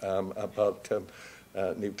made about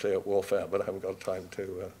nuclear warfare, but I haven't got time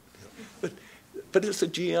to... But it's the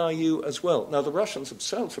GRU as well. Now, the Russians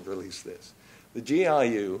themselves have released this. The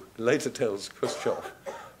GRU later tells Khrushchev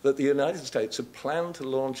that the United States had planned to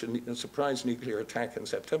launch a surprise nuclear attack in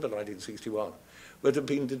September 1961, but had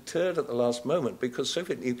been deterred at the last moment because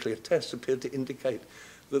Soviet nuclear tests appeared to indicate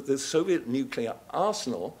that the Soviet nuclear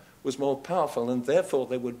arsenal was more powerful, and therefore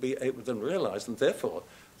they would be able to realize, and therefore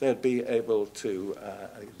they'd be able to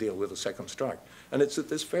deal with a second strike. And it's at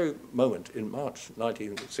this very moment in March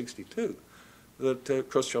 1962 that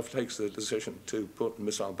Khrushchev takes the decision to put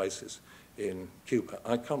missile bases in Cuba.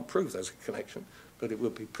 I can't prove there's a connection, but it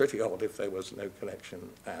would be pretty odd if there was no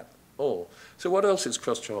connection at all. So what else is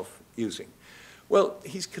Khrushchev using? Well,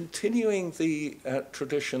 he's continuing the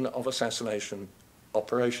tradition of assassination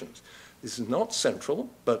operations. This is not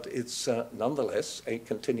central, but it's nonetheless a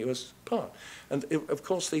continuous part. And of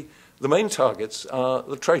course, the main targets are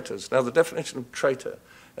the traitors. Now, the definition of traitor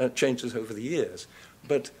changes over the years,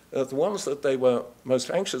 but the ones that they were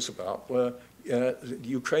most anxious about were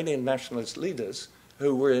Ukrainian nationalist leaders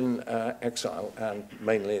who were in exile, and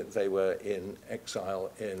mainly they were in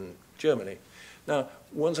exile in Germany. Now,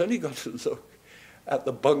 one's only got to look at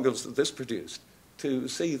the bungles that this produced to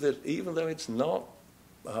see that even though it's not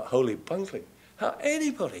wholly bungling, how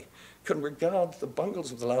anybody can regard the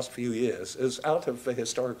bungles of the last few years as out of the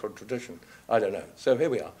historical tradition, I don't know. So here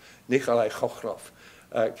we are, Nikolai Khokhlov,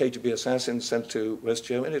 KGB assassin sent to West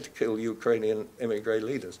Germany to kill Ukrainian emigre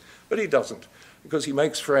leaders. But he doesn't, because he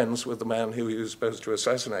makes friends with the man who he was supposed to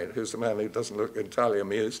assassinate, who's the man who doesn't look entirely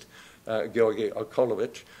amused, Georgy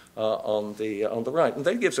Okolovich, on the right. And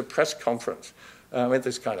then he gives a press conference. I mean,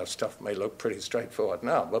 this kind of stuff may look pretty straightforward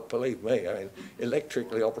now, but believe me, I mean,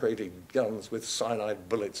 electrically operated guns with cyanide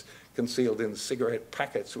bullets concealed in cigarette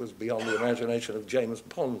packets was beyond the imagination of James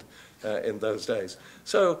Bond in those days.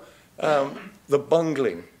 So the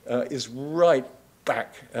bungling is right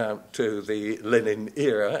back to the Lenin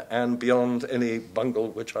era and beyond any bungle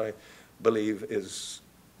which I believe is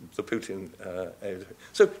the Putin era.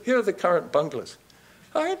 So here are the current bunglers.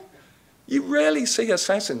 All right? You rarely see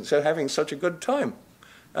assassins who are having such a good time.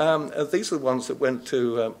 These are the ones that went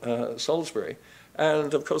to Salisbury.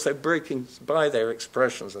 And, of course, they're breaking by their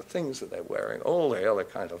expressions, the things that they're wearing, all the other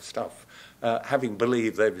kind of stuff, having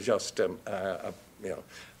believed they've just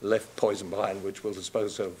left poison behind, which will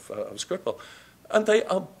dispose of Skripal. And they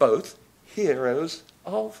are both heroes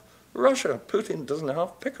of Russia. Putin doesn't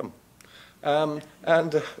half pick them. There,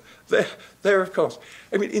 of course,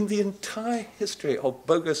 I mean, in the entire history of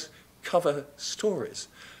bogus cover stories,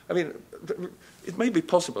 I mean, it may be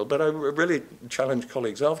possible, but I really challenge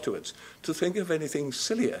colleagues afterwards to think of anything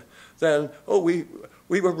sillier than, oh, we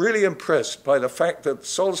were really impressed by the fact that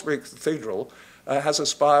Salisbury Cathedral has a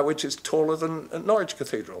spire which is taller than Norwich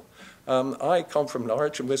Cathedral. I come from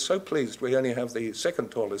Norwich, and we're so pleased we only have the second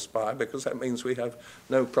tallest spire, because that means we have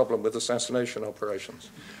no problem with assassination operations.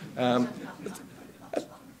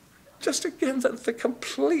 Just again, the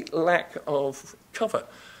complete lack of cover.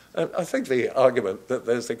 And I think the argument that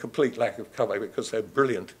there's a complete lack of cover because they're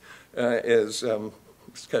brilliant is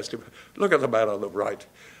scarcely. Look at the man on the right,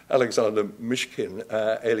 Alexander Mishkin,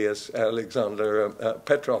 alias Alexander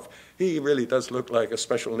Petrov. He really does look like a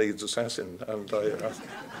special needs assassin. And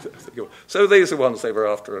so these are the ones they were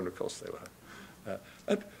after, and of course they were.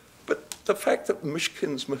 But the fact that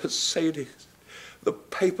Mishkin's Mercedes, the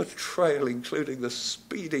paper trail, including the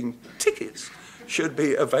speeding tickets, should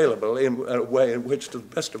be available in a way in which, to the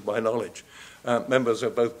best of my knowledge, members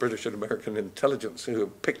of both British and American intelligence who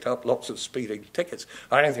have picked up lots of speeding tickets.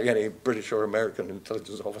 I don't think any British or American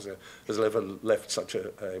intelligence officer has ever left such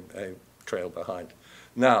a trail behind.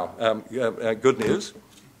 Now, good news.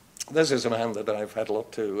 This is a man that I've had a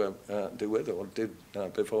lot to do with, or did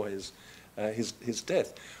before his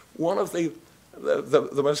death. One of the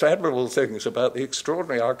most admirable things about the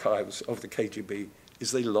extraordinary archives of the KGB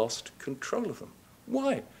is they lost control of them.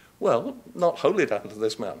 Why? Well, not wholly down to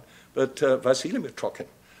this man, but Vasily Mitrokhin.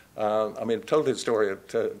 I mean, I've told his story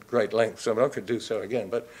at great length, so I'm not going to do so again,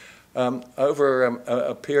 but over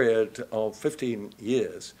a period of 15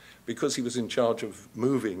 years, because he was in charge of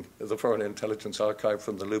moving the Foreign Intelligence Archive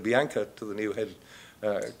from the Lubyanka to the new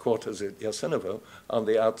headquarters at Yasenovo on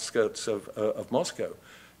the outskirts of Moscow,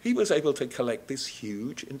 he was able to collect this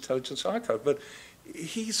huge intelligence archive. But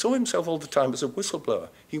he saw himself all the time as a whistleblower.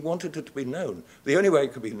 He wanted it to be known. The only way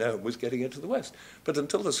it could be known was getting it to the West. But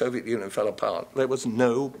until the Soviet Union fell apart, there was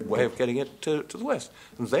no way of getting it to the West.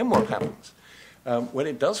 And then what happens? When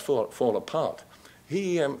it does fall apart,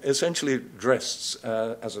 he essentially dressed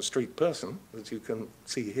as a street person, as you can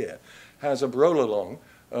see here, has a roll-along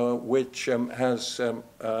which has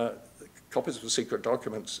copies of secret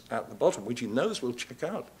documents at the bottom, which he knows will check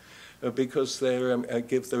out. Because they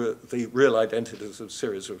give the real identities of a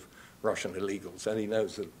series of Russian illegals, and he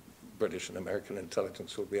knows that British and American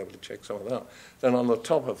intelligence will be able to check some of that. Then on the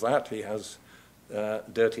top of that, he has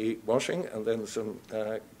dirty washing, and then some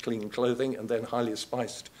clean clothing, and then highly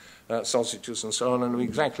spiced sausages and so on, and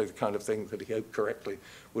exactly the kind of thing that he hoped correctly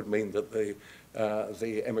would mean that the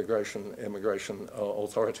immigration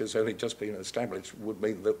authorities, only just being established, would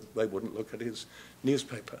mean that they wouldn't look at his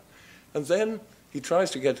newspaper. And then he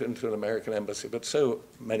tries to get into an American embassy, but so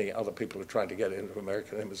many other people are trying to get into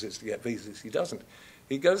American embassies to get visas, he doesn't.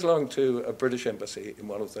 He goes along to a British embassy in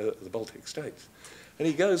one of the Baltic states, and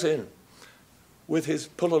he goes in with his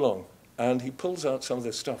pull-along, and he pulls out some of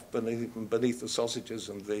this stuff beneath the sausages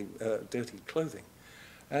and the dirty clothing.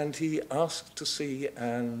 And he asks to see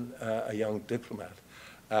a young diplomat,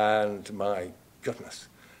 and my goodness,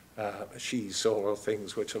 she saw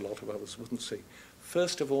things which a lot of others wouldn't see.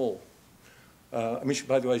 First of all, I mean,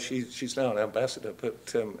 by the way, she's now an ambassador,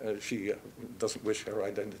 but she doesn't wish her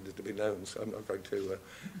identity to be known, so I'm not going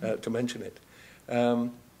to mention it.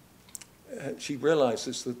 She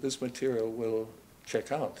realizes that this material will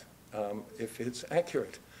check out if it's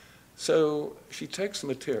accurate. So she takes the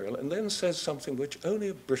material and then says something which only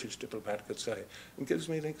a British diplomat could say, and gives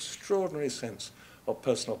me an extraordinary sense of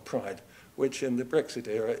personal pride, which in the Brexit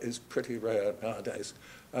era is pretty rare nowadays.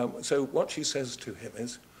 So what she says to him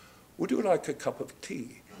is, "Would you like a cup of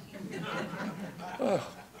tea?" Oh,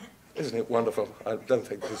 isn't it wonderful? I don't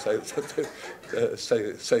think they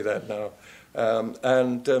say that now.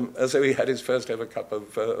 As though he had his first ever cup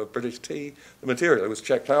of British tea, the material was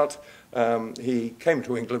checked out. He came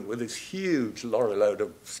to England with this huge lorry load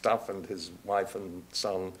of stuff, and his wife and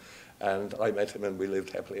son, and I met him and we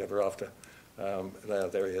lived happily ever after. Now,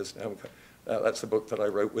 there he is. That's the book that I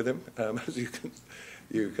wrote with him. As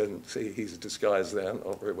you can see, he's disguised there,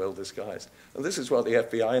 not very well disguised. And this is what the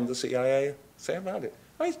FBI and the CIA say about it.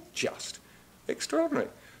 I mean, it's just extraordinary.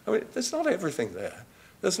 I mean, there's not everything there.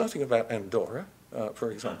 There's nothing about Andorra,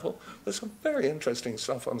 for example. There's some very interesting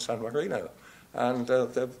stuff on San Marino. And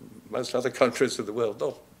most other countries of the world,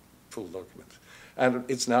 not full documents. And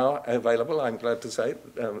it's now available, I'm glad to say,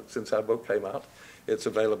 since our book came out. It's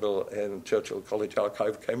available in Churchill College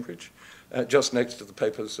Archive, Cambridge, just next to the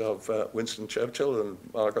papers of Winston Churchill and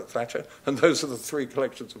Margaret Thatcher. And those are the three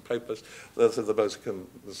collections of papers that are the most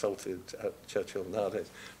consulted at Churchill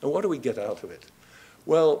nowadays. Now, what do we get out of it?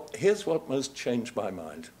 Well, here's what most changed my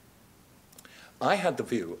mind. I had the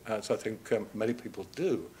view, as I think many people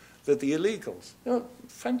do, that the illegals,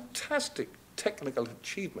 fantastic technical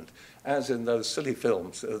achievement, as in those silly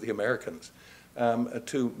films, the Americans,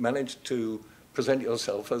 to manage to present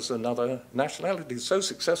yourself as another nationality, so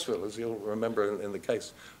successful, as you'll remember in the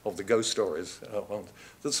case of the ghost stories,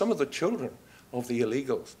 that some of the children of the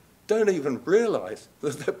illegals don't even realize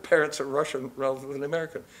that their parents are Russian rather than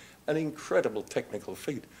American. An incredible technical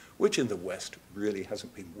feat, which in the West really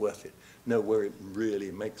hasn't been worth it. No, where it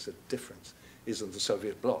really makes a difference is in the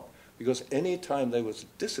Soviet bloc. Because any time there was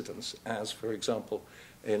dissidence, as for example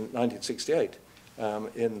in 1968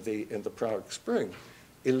 in the Prague Spring,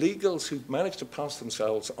 illegals who managed to pass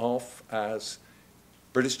themselves off as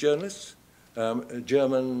British journalists,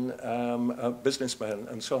 German businessmen,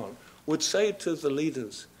 and so on, would say to the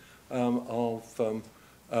leaders of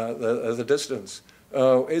the dissidents,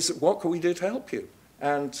 what can we do to help you?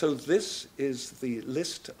 And so this is the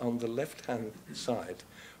list on the left-hand side,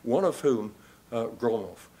 one of whom,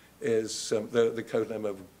 Gromov, is the codename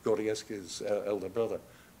of Gordievsky's elder brother,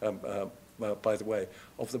 by the way,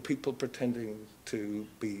 of the people pretending to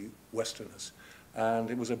be Westerners. And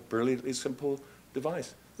it was a brilliantly simple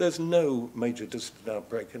device. There's no major dissident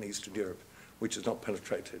outbreak in Eastern Europe which is not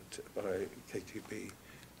penetrated by KGB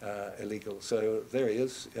illegal. So there he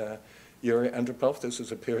is, Yuri Andropov. This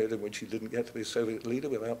is a period in which he didn't get to be Soviet leader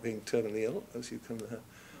without being terminally ill, as you can.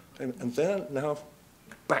 And then now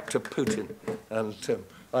back to Putin, and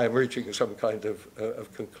I am reaching some kind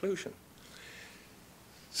of conclusion.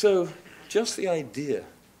 So just the idea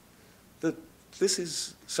that this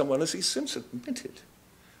is someone, as he since admitted,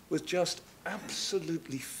 was just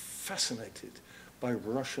absolutely fascinated by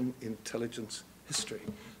Russian intelligence history.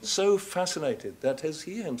 So fascinated that, as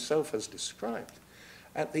he himself has described,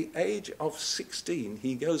 at the age of 16,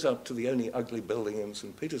 he goes up to the only ugly building in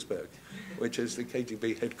St. Petersburg, which is the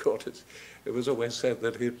KGB headquarters. It was always said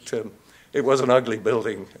that it was an ugly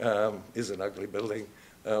building, is an ugly building,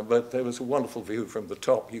 but there was a wonderful view from the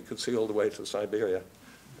top. You could see all the way to Siberia,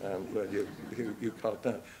 where you can't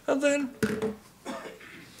know. And then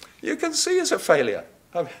you can see it's a failure.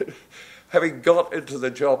 I mean, having got into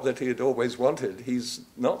the job that he had always wanted, he's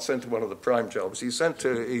not sent to one of the prime jobs. He's sent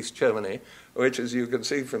to East Germany, which, as you can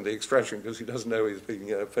see from the expression, because he doesn't know he's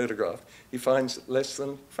being photographed, he finds less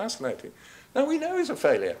than fascinating. Now, we know he's a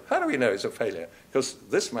failure. How do we know he's a failure? Because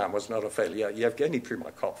this man was not a failure. Yevgeny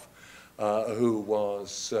Primakov, who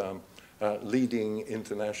was leading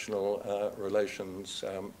international relations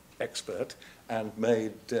expert and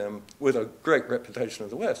made, with a great reputation in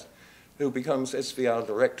the West, who becomes SVR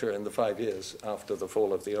director in the 5 years after the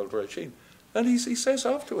fall of the old regime. And he says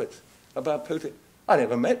afterwards about Putin, I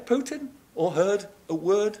never met Putin or heard a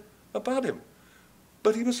word about him.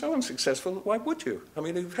 But he was so unsuccessful, why would you? I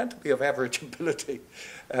mean, he had to be of average ability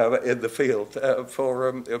in the field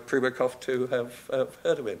for Primakov to have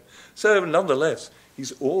heard of him. So nonetheless,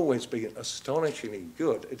 he's always been astonishingly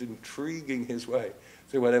good at intriguing his way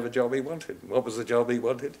through whatever job he wanted. What was the job he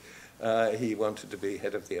wanted? He wanted to be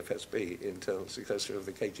head of the FSB, internal successor of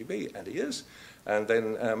the KGB, and he is. And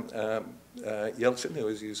then Yeltsin, who,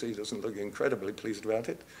 as you see, doesn't look incredibly pleased about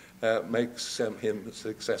it, makes him the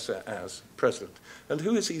successor as president. And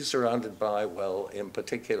who is he surrounded by? Well, in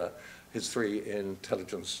particular, his 3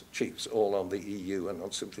 intelligence chiefs, all on the EU and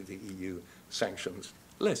not simply the EU sanctions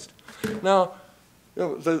list. Now,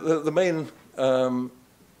 the main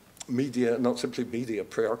media, not simply media,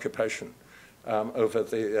 preoccupation over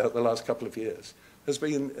the last couple of years has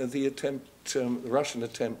been the Russian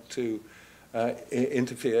attempt to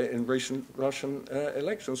interfere in recent Russian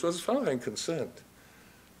elections. Well, as far as I'm concerned,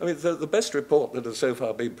 I mean, the best report that has so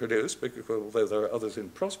far been produced, because although there are others in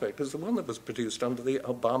prospect, is the one that was produced under the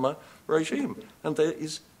Obama regime. And there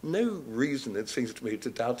is no reason, it seems to me, to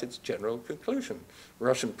doubt its general conclusion.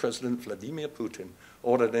 Russian President Vladimir Putin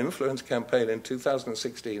ordered an influence campaign in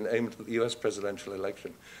 2016 aimed at the US presidential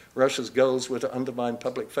election. Russia's goals were to undermine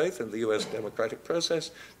public faith in the US democratic process,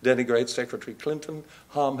 denigrate Secretary Clinton,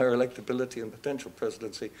 harm her electability and potential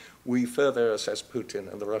presidency. We further assess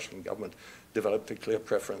Putin, and the Russian government developed a clear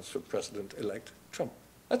preference for President-elect Trump.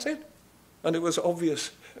 That's it. And it was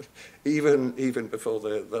obvious even before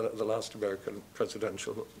the last American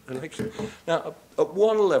presidential election. Now, at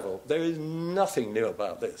one level, there is nothing new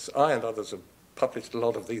about this. I and others have published a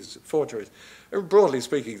lot of these forgeries. And broadly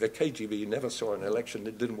speaking, the KGB never saw an election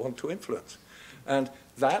it didn't want to influence. And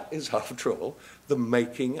that is, after all, the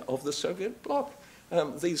making of the Soviet bloc.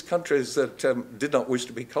 These countries that did not wish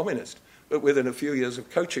to be communist but within a few years of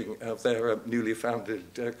coaching of their newly founded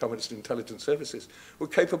communist intelligence services, were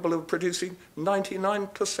capable of producing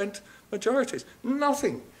 99% majorities.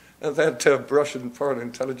 Nothing that Russian foreign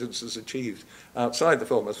intelligence has achieved outside the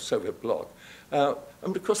former Soviet bloc.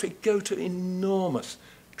 And of course, they go to enormous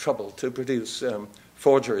trouble to produce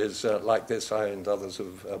forgeries like this. I and others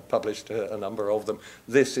have published a number of them.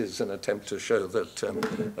 This is an attempt to show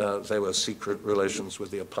that there were secret relations with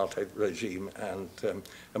the apartheid regime and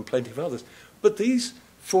plenty of others. But these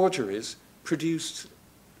forgeries produced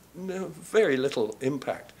very little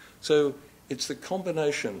impact. So it's the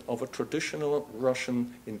combination of a traditional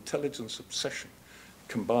Russian intelligence obsession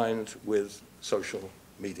combined with social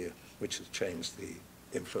media which has changed the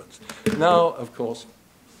influence. Now, of course,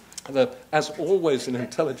 as always in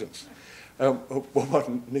intelligence, what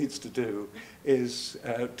one needs to do is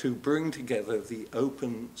to bring together the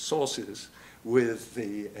open sources with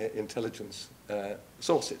the intelligence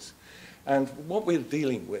sources. And what we're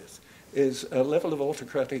dealing with is a level of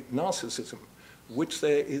autocratic narcissism which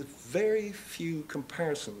there is very few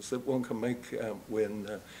comparisons that one can make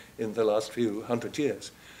in the last few hundred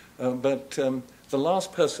years. But the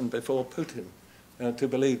last person before Putin to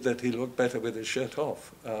believe that he looked better with his shirt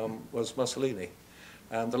off was Mussolini.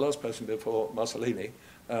 And the last person before Mussolini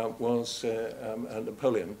was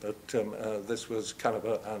Napoleon, but this was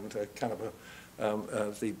Canova, and Canova,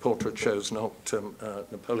 the portrait shows not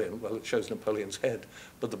Napoleon, well, it shows Napoleon's head,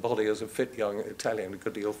 but the body is a fit young Italian, a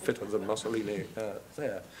good deal fitter than Mussolini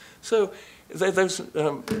there. So there's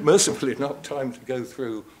mercifully not time to go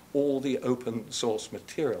through all the open source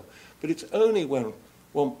material, but it's only when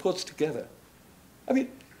one puts together, I mean,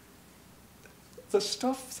 the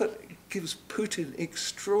stuff that gives Putin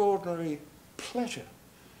extraordinary pleasure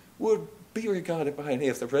would be regarded by any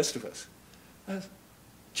of the rest of us as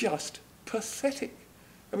just pathetic.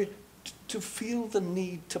 I mean, to feel the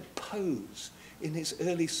need to pose in his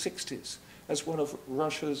early 60s as one of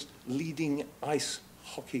Russia's leading ice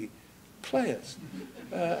hockey players.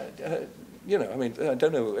 You know, I mean, I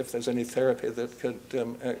don't know if there's any therapy that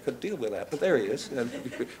could deal with that, but there he is. And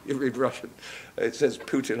you read Russian, it says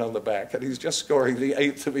Putin on the back, and he's just scoring the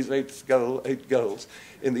 8th of his 8 goals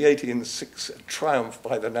in the 18-6 triumph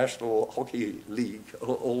by the National Hockey League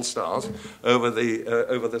All-Stars over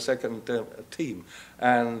the second team.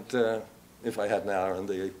 And if I had an hour, and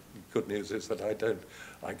the good news is that I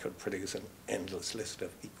could produce an endless list of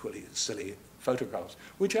equally silly photographs,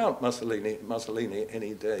 which aren't Mussolini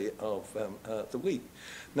any day of the week.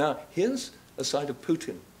 Now, here's a side of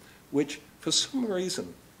Putin, which for some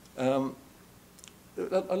reason, a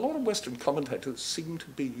lot of Western commentators seem to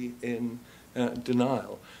be in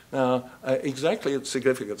denial. Now, exactly its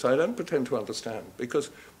significance, I don't pretend to understand,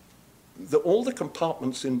 because all the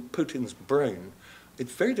compartments in Putin's brain,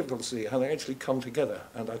 it's very difficult to see how they actually come together,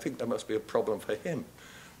 and I think that must be a problem for him.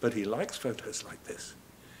 But he likes photos like this.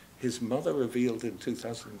 His mother revealed in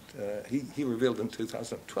he revealed in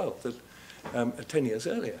 2012 that 10 years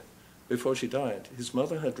earlier, before she died, his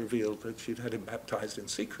mother had revealed that she'd had him baptized in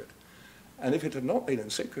secret. And if it had not been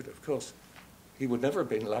in secret, of course, he would never have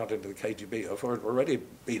been allowed into the KGB, or if he had already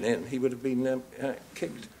been in, he would have been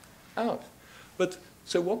kicked out. But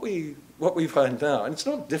so what we find now, and it's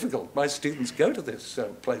not difficult, my students go to this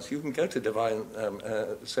place, you can go to Divine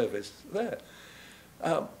Service there.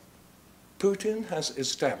 Putin has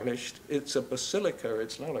established, it's a basilica,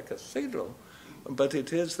 it's not a cathedral, but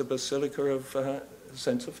it is the Basilica of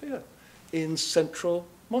St. Sophia in central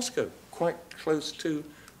Moscow, quite close to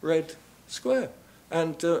Red Square.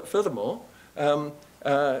 And furthermore,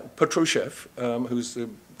 Patrushev, who's the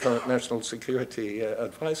current national security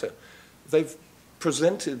advisor, they've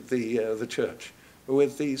presented the church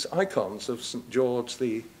with these icons of St. George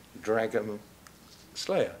the Dragon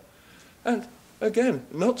Slayer. And again,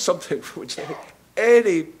 not something for which there is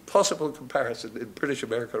any possible comparison in British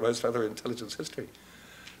America or most other intelligence history.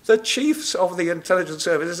 The chiefs of the intelligence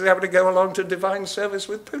services have to go along to divine service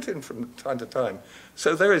with Putin from time to time.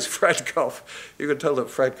 So there is Fredkov. You can tell that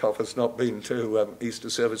Fredkov has not been to Easter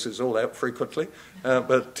services all that frequently,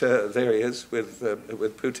 but there he is with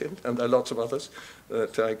Putin, and there are lots of others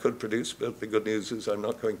that I could produce, but the good news is I'm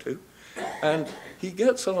not going to. And he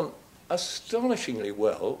gets on astonishingly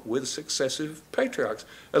well with successive patriarchs.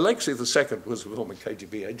 Alexei II was a former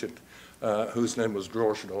KGB agent whose name was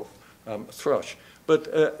Drozhdov Thrush. But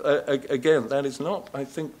again, that is not, I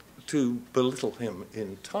think, to belittle him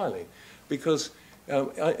entirely, because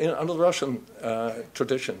under the Russian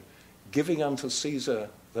tradition, giving unto Caesar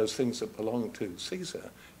those things that belong to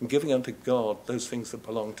Caesar, and giving unto God those things that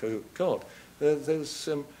belong to God, there's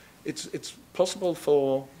it's possible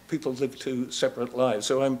for people to live two separate lives.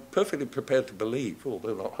 So I'm perfectly prepared to believe,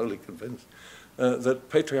 although not wholly convinced, that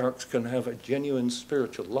patriarchs can have a genuine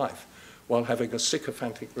spiritual life while having a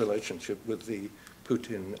sycophantic relationship with the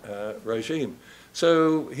Putin regime.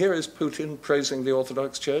 So here is Putin praising the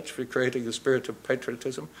Orthodox Church for creating a spirit of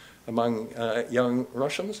patriotism among young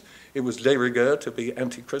Russians. It was de rigueur to be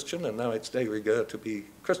anti-Christian, and now it's de rigueur to be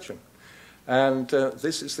Christian. And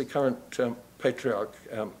this is the current patriarch,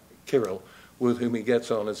 Kirill, with whom he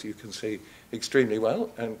gets on, as you can see, extremely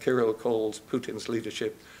well. And Kirill calls Putin's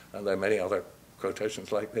leadership, and there are many other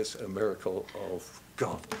quotations like this, a miracle of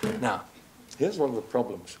God. Now, here's one of the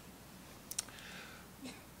problems.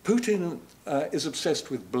 Putin is obsessed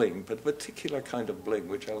with bling, but a particular kind of bling,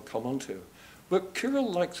 which I'll come on to. But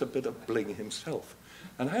Kirill likes a bit of bling himself.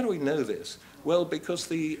 And how do we know this? Well, because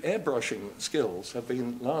the airbrushing skills have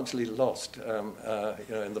been largely lost in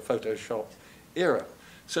the Photoshop era.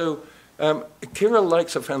 So Kirill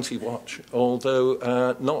likes a fancy watch,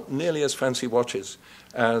 although not nearly as fancy watches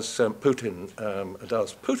as Putin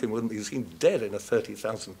does. Putin wouldn't be seen dead in a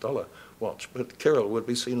 $30,000 watch, but Kirill would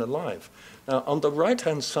be seen alive. Now, on the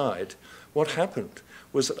right-hand side, what happened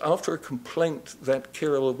was that after a complaint that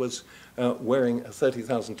Kirill was wearing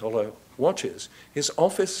 $30,000 watches, his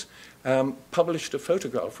office published a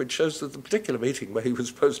photograph which shows that the particular meeting where he was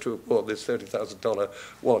supposed to have worn this $30,000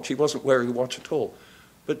 watch, he wasn't wearing a watch at all.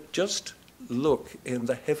 But just look in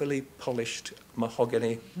the heavily polished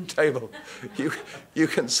mahogany table. You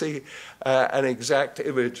can see an exact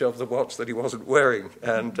image of the watch that he wasn't wearing.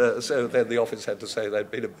 And so then the office had to say there'd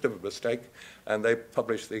been a bit of a mistake, and they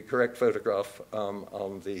published the correct photograph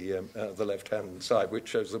on the left-hand side, which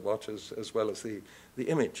shows the watch as well as the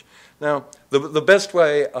image. Now, the best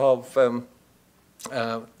way of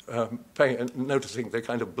noticing the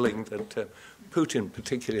kind of bling that Putin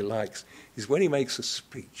particularly likes is when he makes a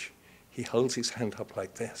speech, he holds his hand up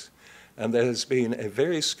like this. And there has been a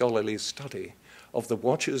very scholarly study of the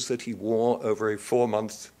watches that he wore over a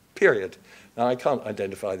 4-month period. Now, I can't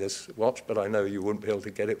identify this watch, but I know you wouldn't be able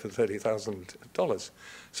to get it for $30,000.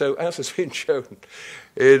 So, as has been shown,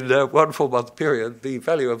 in one 4-month period, the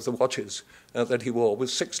value of the watches that he wore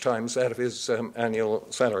was 6 times that of his annual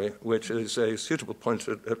salary, which is a suitable point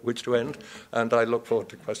at which to end, and I look forward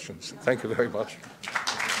to questions. Thank you very much.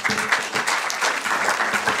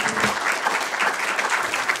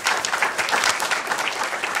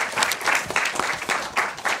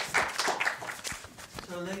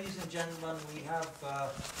 So, ladies and gentlemen, we have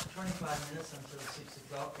 25 minutes until 6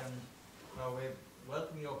 o'clock, and we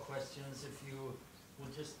welcome your questions. If you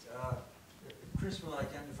will just, Chris will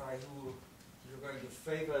identify who you're going to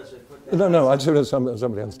favour as we put. No, I'd sooner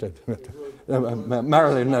somebody else did.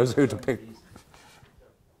 Marilyn knows who to pick.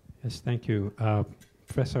 Yes, thank you.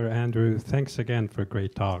 Professor Andrew, thanks again for a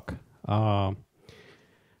great talk.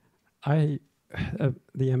 The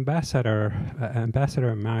Ambassador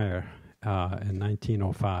Meyer, in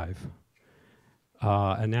 1905,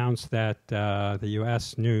 announced that the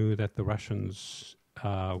U.S. knew that the Russians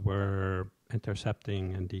were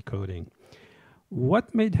intercepting and decoding.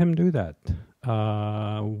 What made him do that?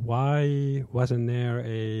 Why wasn't there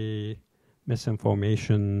a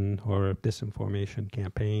misinformation or disinformation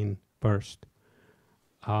campaign first?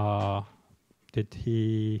 Did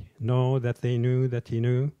he know that they knew that he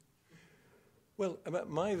knew? Well,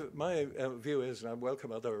 my view is, and I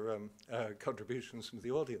welcome other contributions from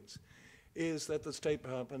the audience, is that the State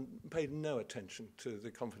Department paid no attention to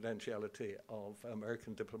the confidentiality of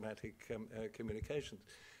American diplomatic communications.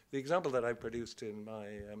 The example that I produced in my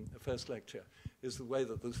first lecture is the way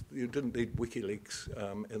that you didn't need WikiLeaks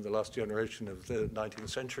in the last generation of the 19th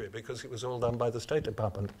century, because it was all done by the State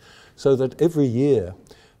Department. So that every year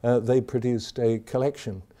they produced a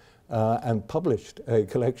collection and published a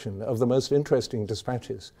collection of the most interesting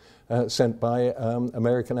dispatches sent by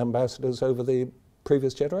American ambassadors over the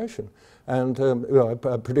previous generation. And I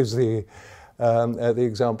produced the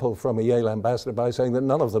example from a Yale ambassador by saying that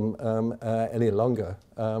none of them any longer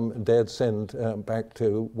dared send back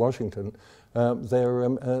to Washington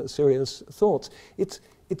their serious thoughts.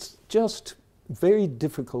 It's just very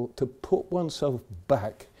difficult to put oneself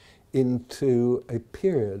back into a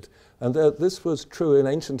period, and this was true in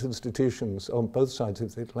ancient institutions on both sides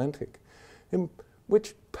of the Atlantic, in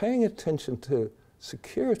which paying attention to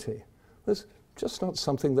security was just not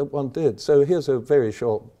something that one did. So here's a very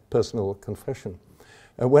short personal confession.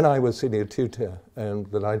 When I was senior tutor in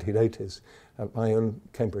the 1980s at my own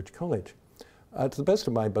Cambridge college, to the best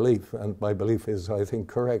of my belief, and my belief is, I think,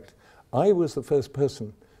 correct, I was the first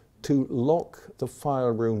person to lock the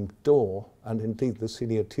file room door, and indeed the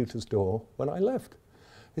senior tutor's door, when I left.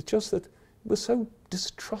 It's just that were so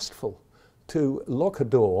distrustful to lock a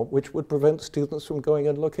door which would prevent students from going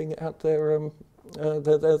and looking at their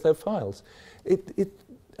files.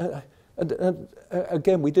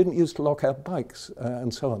 Again, we didn't used to lock our bikes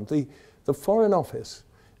and so on. The Foreign Office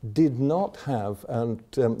did not have, and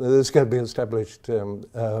this can be established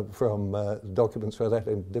from documents where that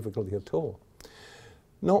ain't difficulty at all.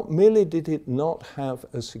 Not merely did it not have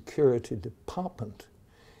a security department,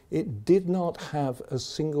 it did not have a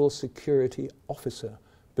single security officer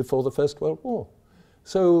before the First World War.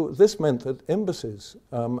 So this meant that embassies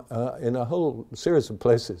in a whole series of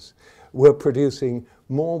places were producing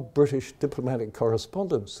more British diplomatic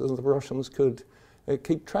correspondence than the Russians could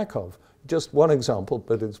keep track of. Just one example,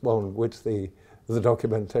 but it's one which the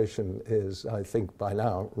documentation is, I think, by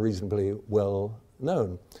now reasonably well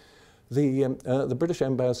known. The British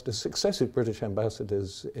ambassadors, successive British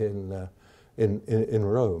ambassadors in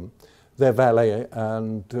Rome, their valet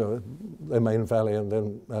and their main valet, and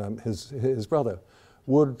then his brother,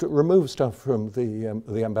 would remove stuff from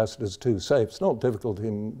the ambassador's two safes. Not difficult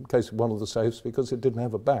in case of one of the safes because it didn't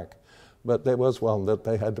have a back, but there was one that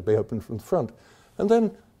they had to be opened from the front, and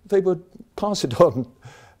then they would pass it on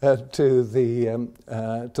to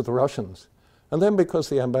the Russians. And then, because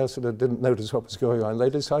the ambassador didn't notice what was going on, they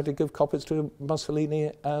decided to give copies to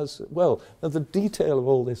Mussolini as well. Now, the detail of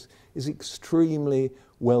all this is extremely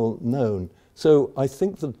well known. So I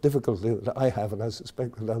think the difficulty that I have, and I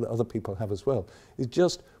suspect that other people have as well, is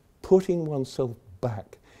just putting oneself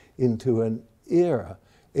back into an era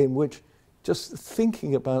in which just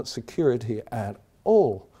thinking about security at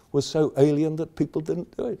all was so alien that people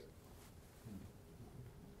didn't do it.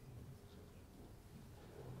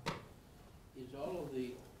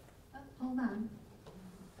 Hold on.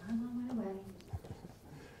 I'm on my way.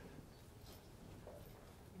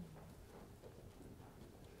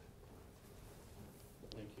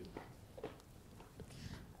 Thank you.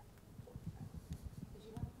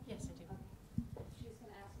 Yes, I do. She was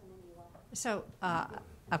going to ask him when you want. So,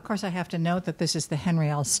 of course, I have to note that this is the Henry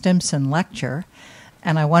L. Stimson lecture,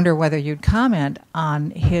 and I wonder whether you'd comment on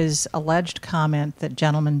his alleged comment that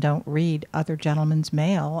gentlemen don't read other gentlemen's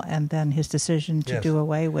mail, and then his decision to do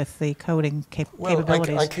away with the coding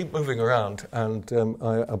capabilities. I keep moving around, and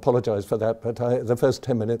I apologize for that, but the first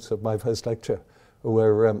 10 minutes of my first lecture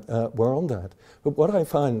were on that. But what I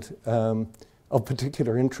find of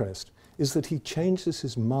particular interest is that he changes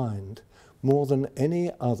his mind more than any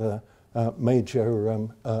other major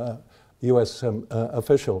US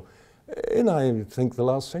official in, I think, the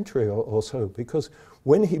last century or so, because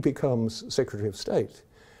when he becomes Secretary of State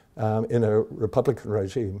in a Republican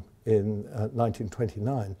regime in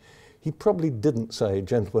 1929, he probably didn't say,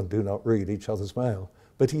 gentlemen do not read each other's mail,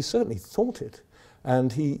 but he certainly thought it.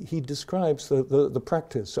 And he describes the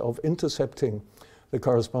practice of intercepting the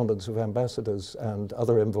correspondence of ambassadors and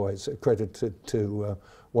other envoys accredited to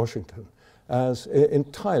Washington as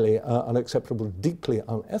entirely unacceptable, deeply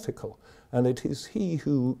unethical. And it is he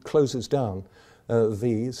who closes down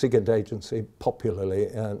the SIGINT agency, popularly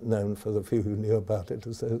known for the few who knew about it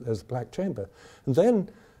as the Black Chamber. And then,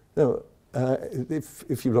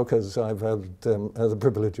 if you look, as I've had the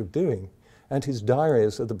privilege of doing, and his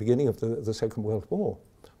diaries at the beginning of the Second World War,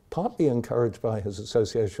 partly encouraged by his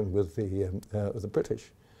association with the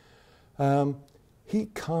British, he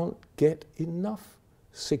can't get enough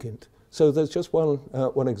SIGINT. So there's just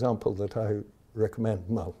one example that I recommend.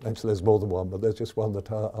 Well, actually there's more than one, but there's just one that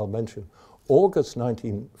I'll mention. August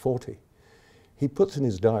 1940, he puts in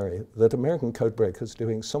his diary that American codebreakers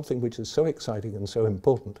doing something which is so exciting and so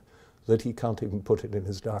important that he can't even put it in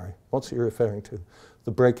his diary. What's he referring to?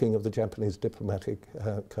 The breaking of the Japanese diplomatic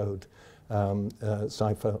code,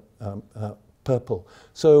 cipher purple.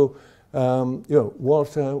 So,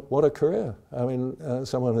 what a career. I mean,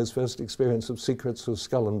 someone whose first experience of secrets was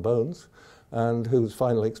Skull and Bones, and whose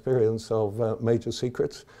final experience of major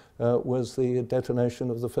secrets was the detonation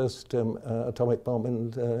of the first atomic bomb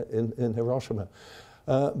in Hiroshima.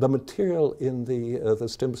 The material in the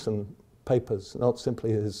Stimson papers, not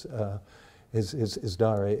simply his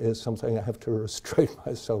diary, is something I have to restrain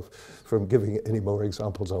myself from giving any more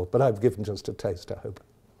examples of, but I've given just a taste, I hope.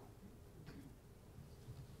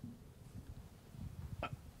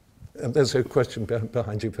 And there's a question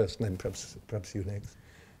behind you first, and then perhaps you next.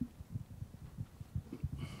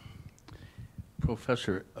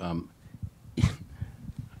 Professor,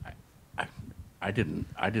 I didn't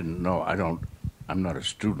know. I'm not a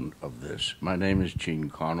student of this. My name is Gene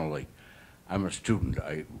Connolly. I'm a student.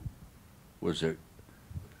 I was a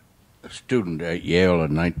student at Yale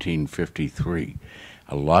in 1953.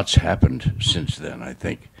 A lot's happened since then, I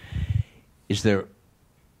think. Is there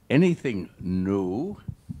anything new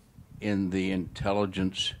in the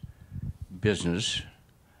intelligence business,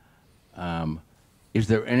 is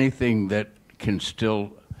there anything that can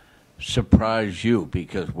still surprise you?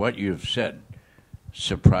 Because what you've said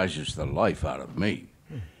surprises the life out of me.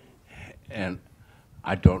 And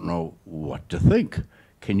I don't know what to think.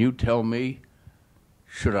 Can you tell me,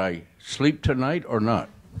 should I sleep tonight or not?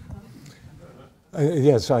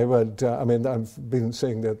 Yes, I would. I mean, I've been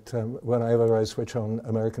seeing that whenever I switch on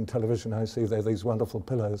American television, I see there are these wonderful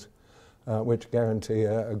pillows which guarantee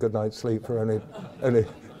a good night's sleep for only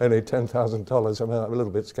 $10,000. I mean, I'm a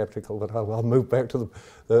little bit skeptical, but I'll move back to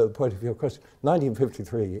the point of your question.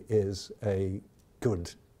 1953 is a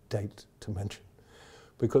good date to mention,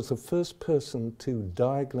 because the first person to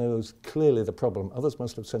diagnose clearly the problem, others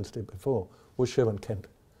must have sensed it before, was Sherman Kent,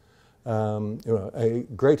 a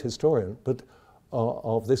great historian, but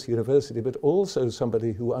of this university, but also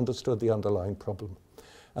somebody who understood the underlying problem.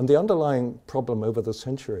 And the underlying problem over the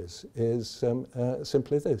centuries is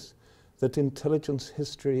simply this, that intelligence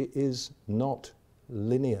history is not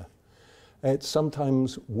linear. It's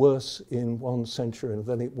sometimes worse in one century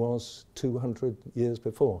than it was 200 years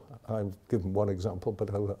before. I've given one example, but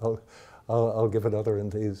I'll give another in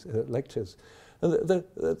these lectures. And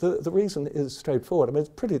the reason is straightforward. I mean, it's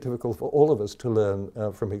pretty difficult for all of us to learn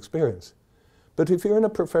from experience. But if you're in a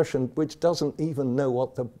profession which doesn't even know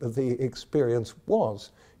what the experience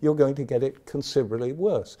was, you're going to get it considerably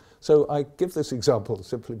worse. So I give this example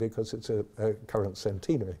simply because it's a current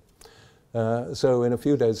centenary. So in a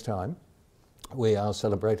few days' time, we are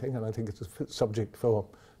celebrating, and I think it's a subject for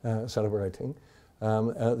celebrating,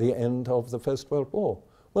 the end of the First World War.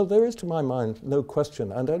 Well, there is, to my mind, no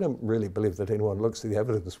question, and I don't really believe that anyone who looks at the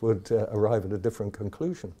evidence would arrive at a different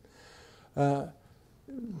conclusion.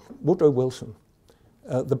 Woodrow Wilson,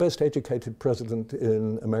 the best educated president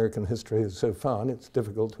in American history so far, and it's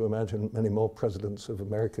difficult to imagine many more presidents of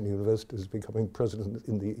American universities becoming president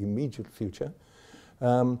in the immediate future.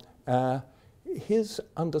 His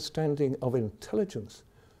understanding of intelligence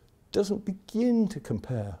doesn't begin to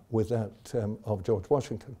compare with that of George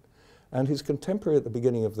Washington. And his contemporary at the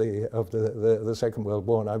beginning of the Second World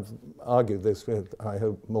War, and I've argued this with, I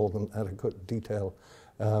hope, more than adequate detail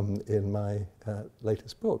in my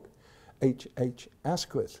latest book, H.H.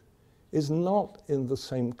 Asquith, is not in the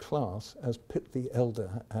same class as Pitt the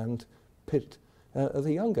Elder and Pitt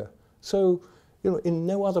the Younger. So, in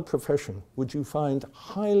no other profession would you find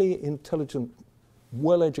highly intelligent,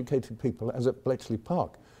 well-educated people, as at Bletchley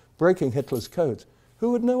Park, breaking Hitler's codes,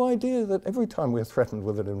 who had no idea that every time we're threatened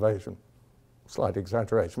with an invasion, slight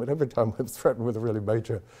exaggeration, but every time we're threatened with a really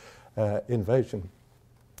major invasion,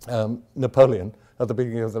 Napoleon, at the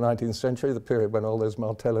beginning of the 19th century, the period when all those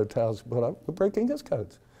Martello towers were put up, were breaking his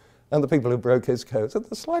codes. And the people who broke his codes had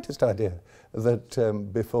the slightest idea that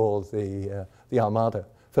before the Armada,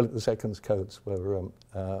 Philip II's codes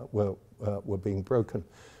were being broken.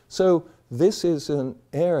 So this is an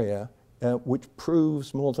area which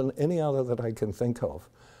proves more than any other that I can think of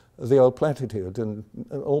the old platitude, and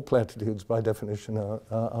all platitudes by definition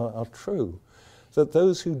are true, that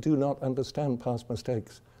those who do not understand past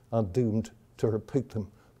mistakes are doomed to repeat them.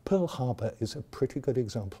 Pearl Harbor is a pretty good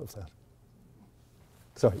example of that.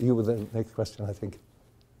 Sorry, you were the next question, I think.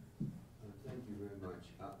 Thank you very much.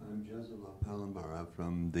 I'm Joseph Palambara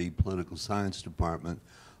from the Political Science Department.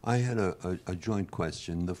 I had a joint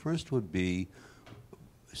question. The first would be,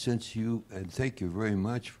 since you, and thank you very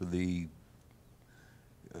much for the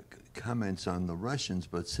comments on the Russians,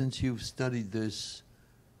 but since you've studied this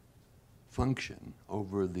function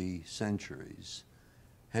over the centuries,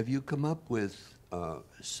 have you come up with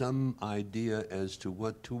some idea as to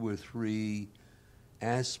what 2 or 3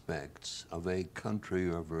 aspects of a country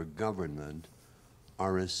or of a government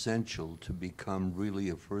are essential to become really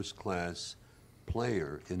a first-class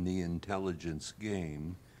player in the intelligence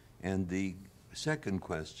game? And the second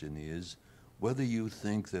question is whether you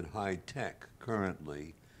think that high tech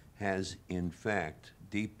currently has in fact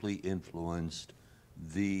deeply influenced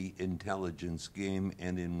the intelligence game,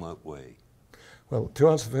 and in what way? Well, to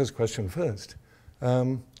answer the first question first,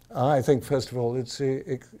 I think, first of all, it's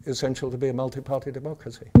essential to be a multi-party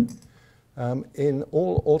democracy. In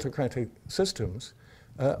all autocratic systems,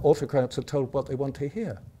 autocrats are told what they want to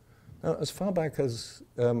hear. Now, as far back as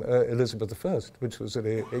Elizabeth I, which was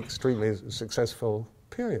an extremely successful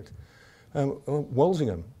period,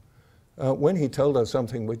 Walsingham, when he told her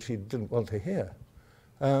something which she didn't want to hear,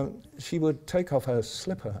 she would take off her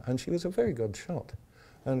slipper, and she was a very good shot,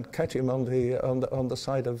 and catch him on the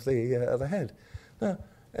side of the head. Now,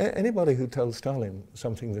 anybody who tells Stalin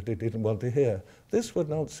something that he didn't want to hear, this would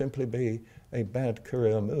not simply be a bad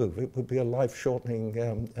career move. It would be a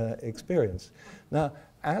life-shortening experience. Now,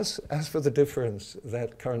 as for the difference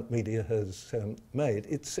that current media has made,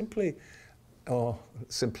 it's simply, or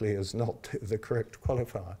simply is not the correct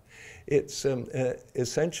qualifier, it's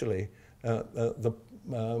essentially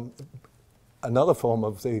another form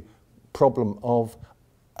of the problem of,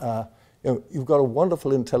 you've got a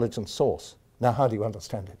wonderful intelligence source. Now, how do you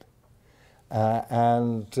understand it?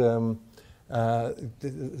 The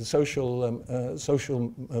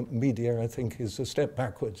social media, I think, is a step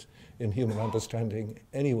backwards in human understanding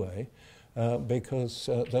anyway, because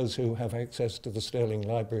those who have access to the Sterling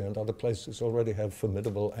Library and other places already have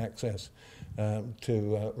formidable access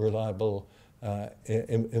to reliable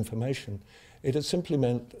information. It has simply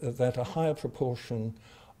meant that a higher proportion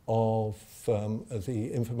of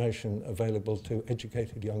the information available to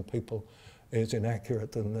educated young people is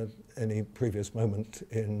inaccurate than at any previous moment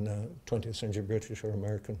in 20th century British or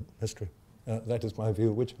American history. That is my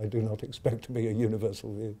view, which I do not expect to be a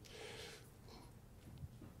universal view.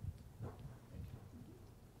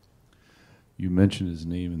 You mentioned his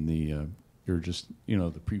name in the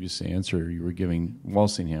the previous answer you were giving,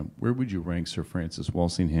 Walsingham. Where would you rank Sir Francis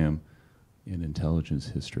Walsingham in intelligence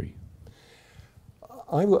history?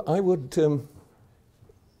 I would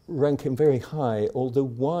rank him very high, although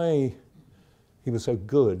why he was so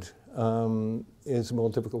good is a more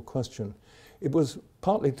difficult question. It was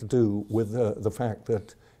partly to do with the fact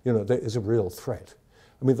that, there is a real threat.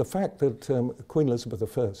 I mean, the fact that Queen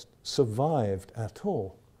Elizabeth I survived at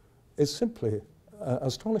all is simply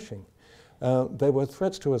astonishing. There were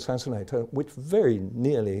threats to assassinate her, which very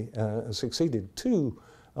nearly succeeded. Two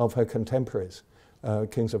of her contemporaries,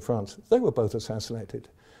 kings of France, they were both assassinated.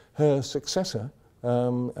 Her successor,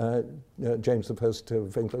 James I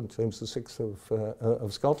of England, James VI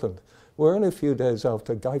of Scotland, were only a few days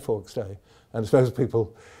after Guy Fawkes Day. And as most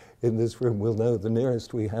people in this room will know, the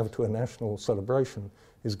nearest we have to a national celebration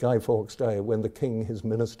is Guy Fawkes Day, when the king, his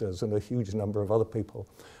ministers, and a huge number of other people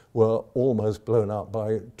were almost blown up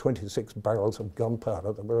by 26 barrels of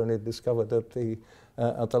gunpowder that were only discovered at the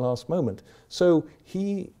last moment. So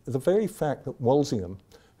the very fact that Walsingham,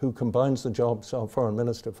 who combines the jobs of Foreign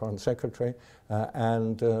Minister, Foreign Secretary,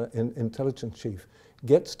 and Intelligence Chief,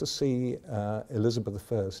 gets to see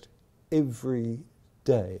Elizabeth I every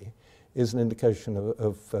day, is an indication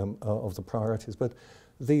of the priorities. But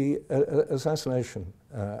the assassination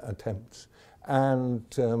attempts and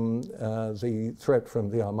the threat from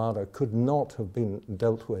the Armada could not have been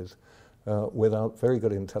dealt with without very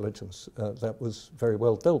good intelligence that was very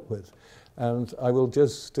well dealt with. And I will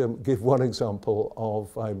just give one example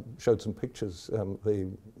of, I showed some pictures a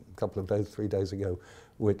couple of days, 3 days ago,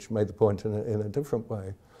 which made the point in a different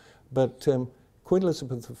way. But Queen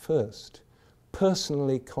Elizabeth I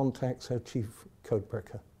personally contacts her chief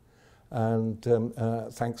codebreaker and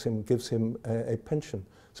thanks him, gives him a pension.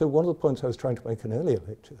 So one of the points I was trying to make in earlier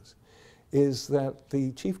lectures is that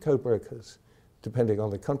the chief codebreakers, depending on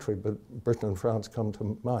the country, but Britain and France come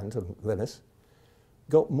to mind, and Venice,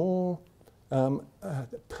 got more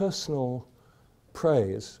personal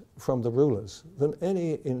praise from the rulers than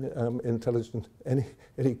any intelligent, any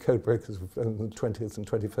codebreakers in the 20th and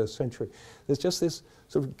 21st century. There's just this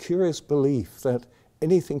sort of curious belief that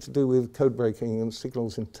anything to do with codebreaking and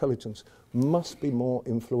signals intelligence must be more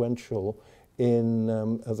influential in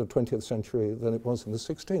the 20th century than it was in the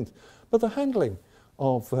 16th. But the handling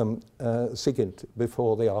of SIGINT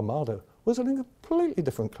before the Armada was in a completely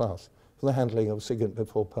different class from the handling of SIGINT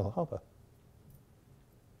before Pearl Harbor.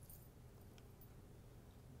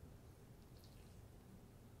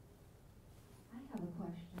 I have a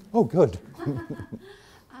question. Oh, good.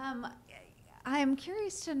 I'm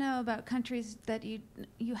curious to know about countries that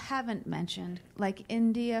you haven't mentioned, like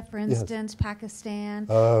India, for instance, yes. Pakistan,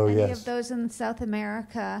 any of those in South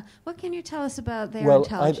America. What can you tell us about their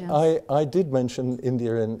intelligence? I did mention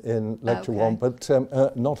India in Lecture 1, but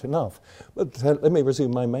not enough. But let me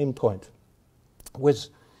resume my main point, which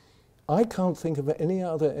I can't think of any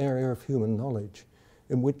other area of human knowledge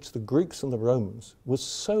in which the Greeks and the Romans were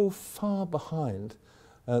so far behind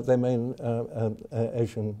their main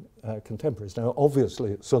Asian contemporaries. Now,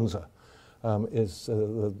 obviously, Sun Tzu is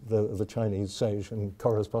the Chinese sage and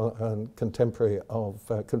contemporary of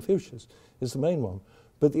Confucius, is the main one.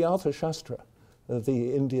 But the Artha Shastra,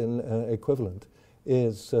 the Indian equivalent,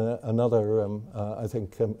 is another, I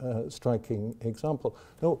think, striking example.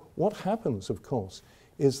 Now, what happens, of course,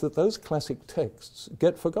 is that those classic texts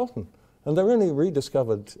get forgotten. And they're only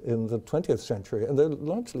rediscovered in the 20th century, and they're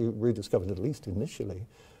largely rediscovered, at least initially,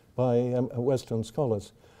 by Western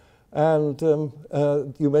scholars. And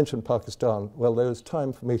you mentioned Pakistan. Well, there's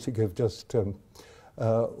time for me to give just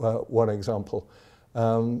one example.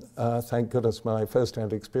 Thank goodness my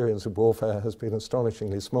first-hand experience of warfare has been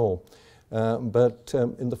astonishingly small. But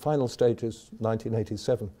in the final stages,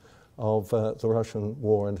 1987, of the Russian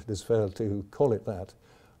war, and it is fair to call it that,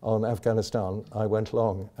 on Afghanistan, I went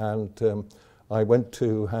along, and I went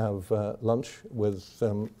to have lunch with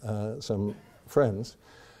some friends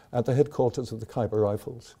at the headquarters of the Khyber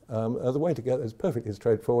Rifles. The way to get there is perfectly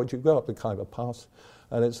straightforward. You go up the Khyber Pass,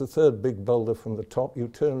 and it's the third big boulder from the top. You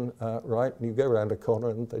turn right, and you go around a corner,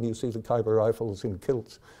 and then you see the Khyber Rifles in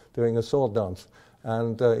kilts doing a sword dance,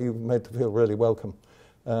 and you're made to feel really welcome.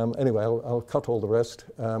 Anyway, I'll cut all the rest,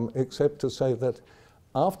 except to say that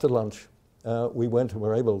after lunch, we went and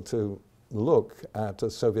were able to look at a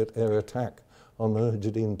Soviet air attack on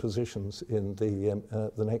Mujahideen positions in the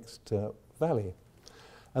next valley.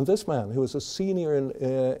 And this man, who was a senior in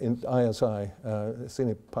ISI,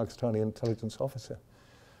 senior Pakistani intelligence officer,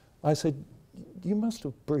 I said, you must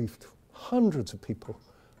have briefed hundreds of people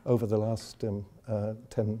over the last 10,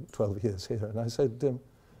 12 years here. And I said,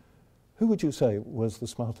 who would you say was the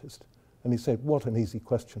smartest? And he said, what an easy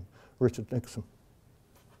question, Richard Nixon.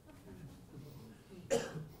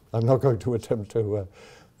 I'm not going to attempt to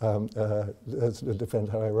defend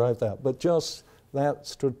how I arrived at that, but just that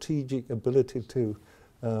strategic ability to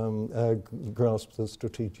grasp the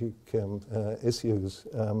strategic issues.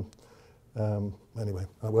 Anyway,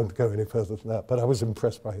 I won't go any further than that, but I was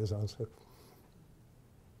impressed by his answer.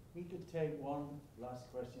 We could take one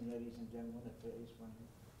last question, ladies and gentlemen, if there is one.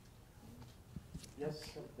 Yes,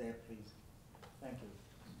 up there, please. Thank you.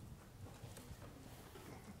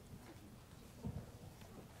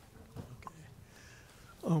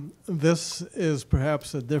 This is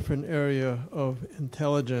perhaps a different area of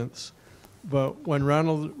intelligence, but when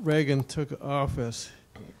Ronald Reagan took office,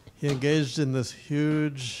 he engaged in this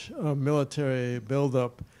huge military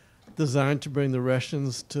buildup designed to bring the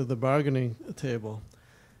Russians to the bargaining table.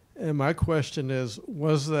 And my question is,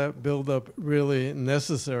 was that buildup really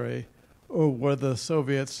necessary, or were the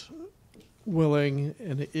Soviets willing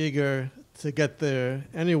and eager to get there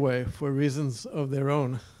anyway for reasons of their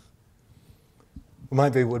own? My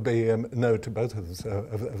view would be no to both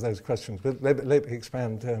of those questions, but let me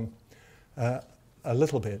expand a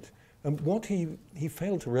little bit. What he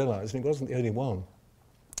failed to realize, and he wasn't the only one,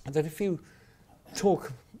 that if you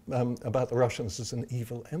talk about the Russians as an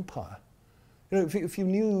evil empire, you know, if you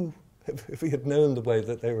knew, if he had known the way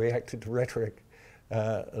that they reacted to rhetoric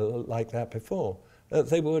like that before,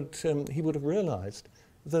 he would have realized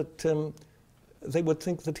that they would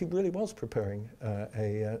think that he really was preparing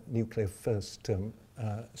a nuclear first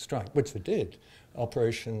strike, which they did,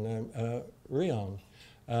 Operation Rion.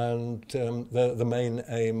 And the main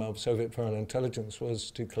aim of Soviet foreign intelligence was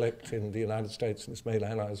to collect in the United States and its main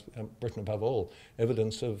allies, Britain above all,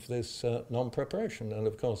 evidence of this non-preparation. And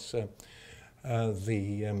of course, the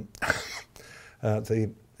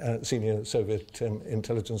senior Soviet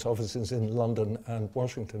intelligence officers in London and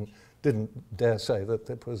Washington didn't dare say that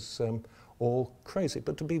it was all crazy.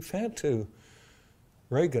 But to be fair to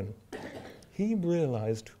Reagan, he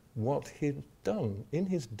realized what he'd done. In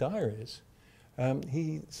his diaries,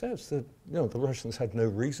 he says that the Russians had no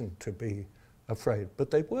reason to be afraid, but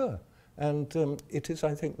they were. And it is,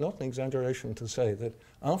 I think, not an exaggeration to say that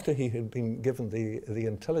after he had been given the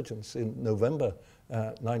intelligence in November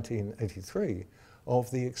 1983 of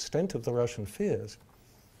the extent of the Russian fears,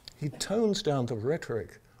 he tones down the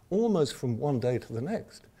rhetoric almost from one day to the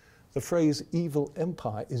next. The phrase evil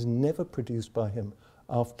empire is never produced by him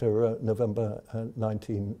after November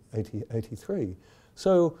 1983.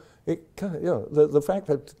 So the fact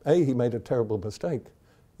that he made a terrible mistake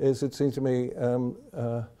is, it seems to me,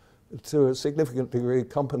 to a significant degree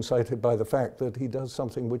compensated by the fact that he does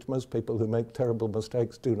something which most people who make terrible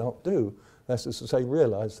mistakes do not do. That is to say,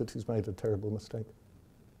 realize that he's made a terrible mistake.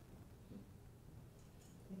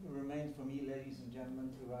 I think it remains for me, ladies and gentlemen,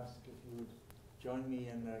 to ask if you would join me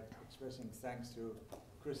in expressing thanks to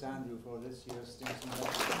Chris Andrew for this year's Stimson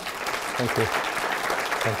lecture. Thank you.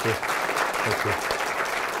 Thank you.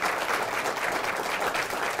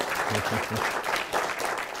 Thank you.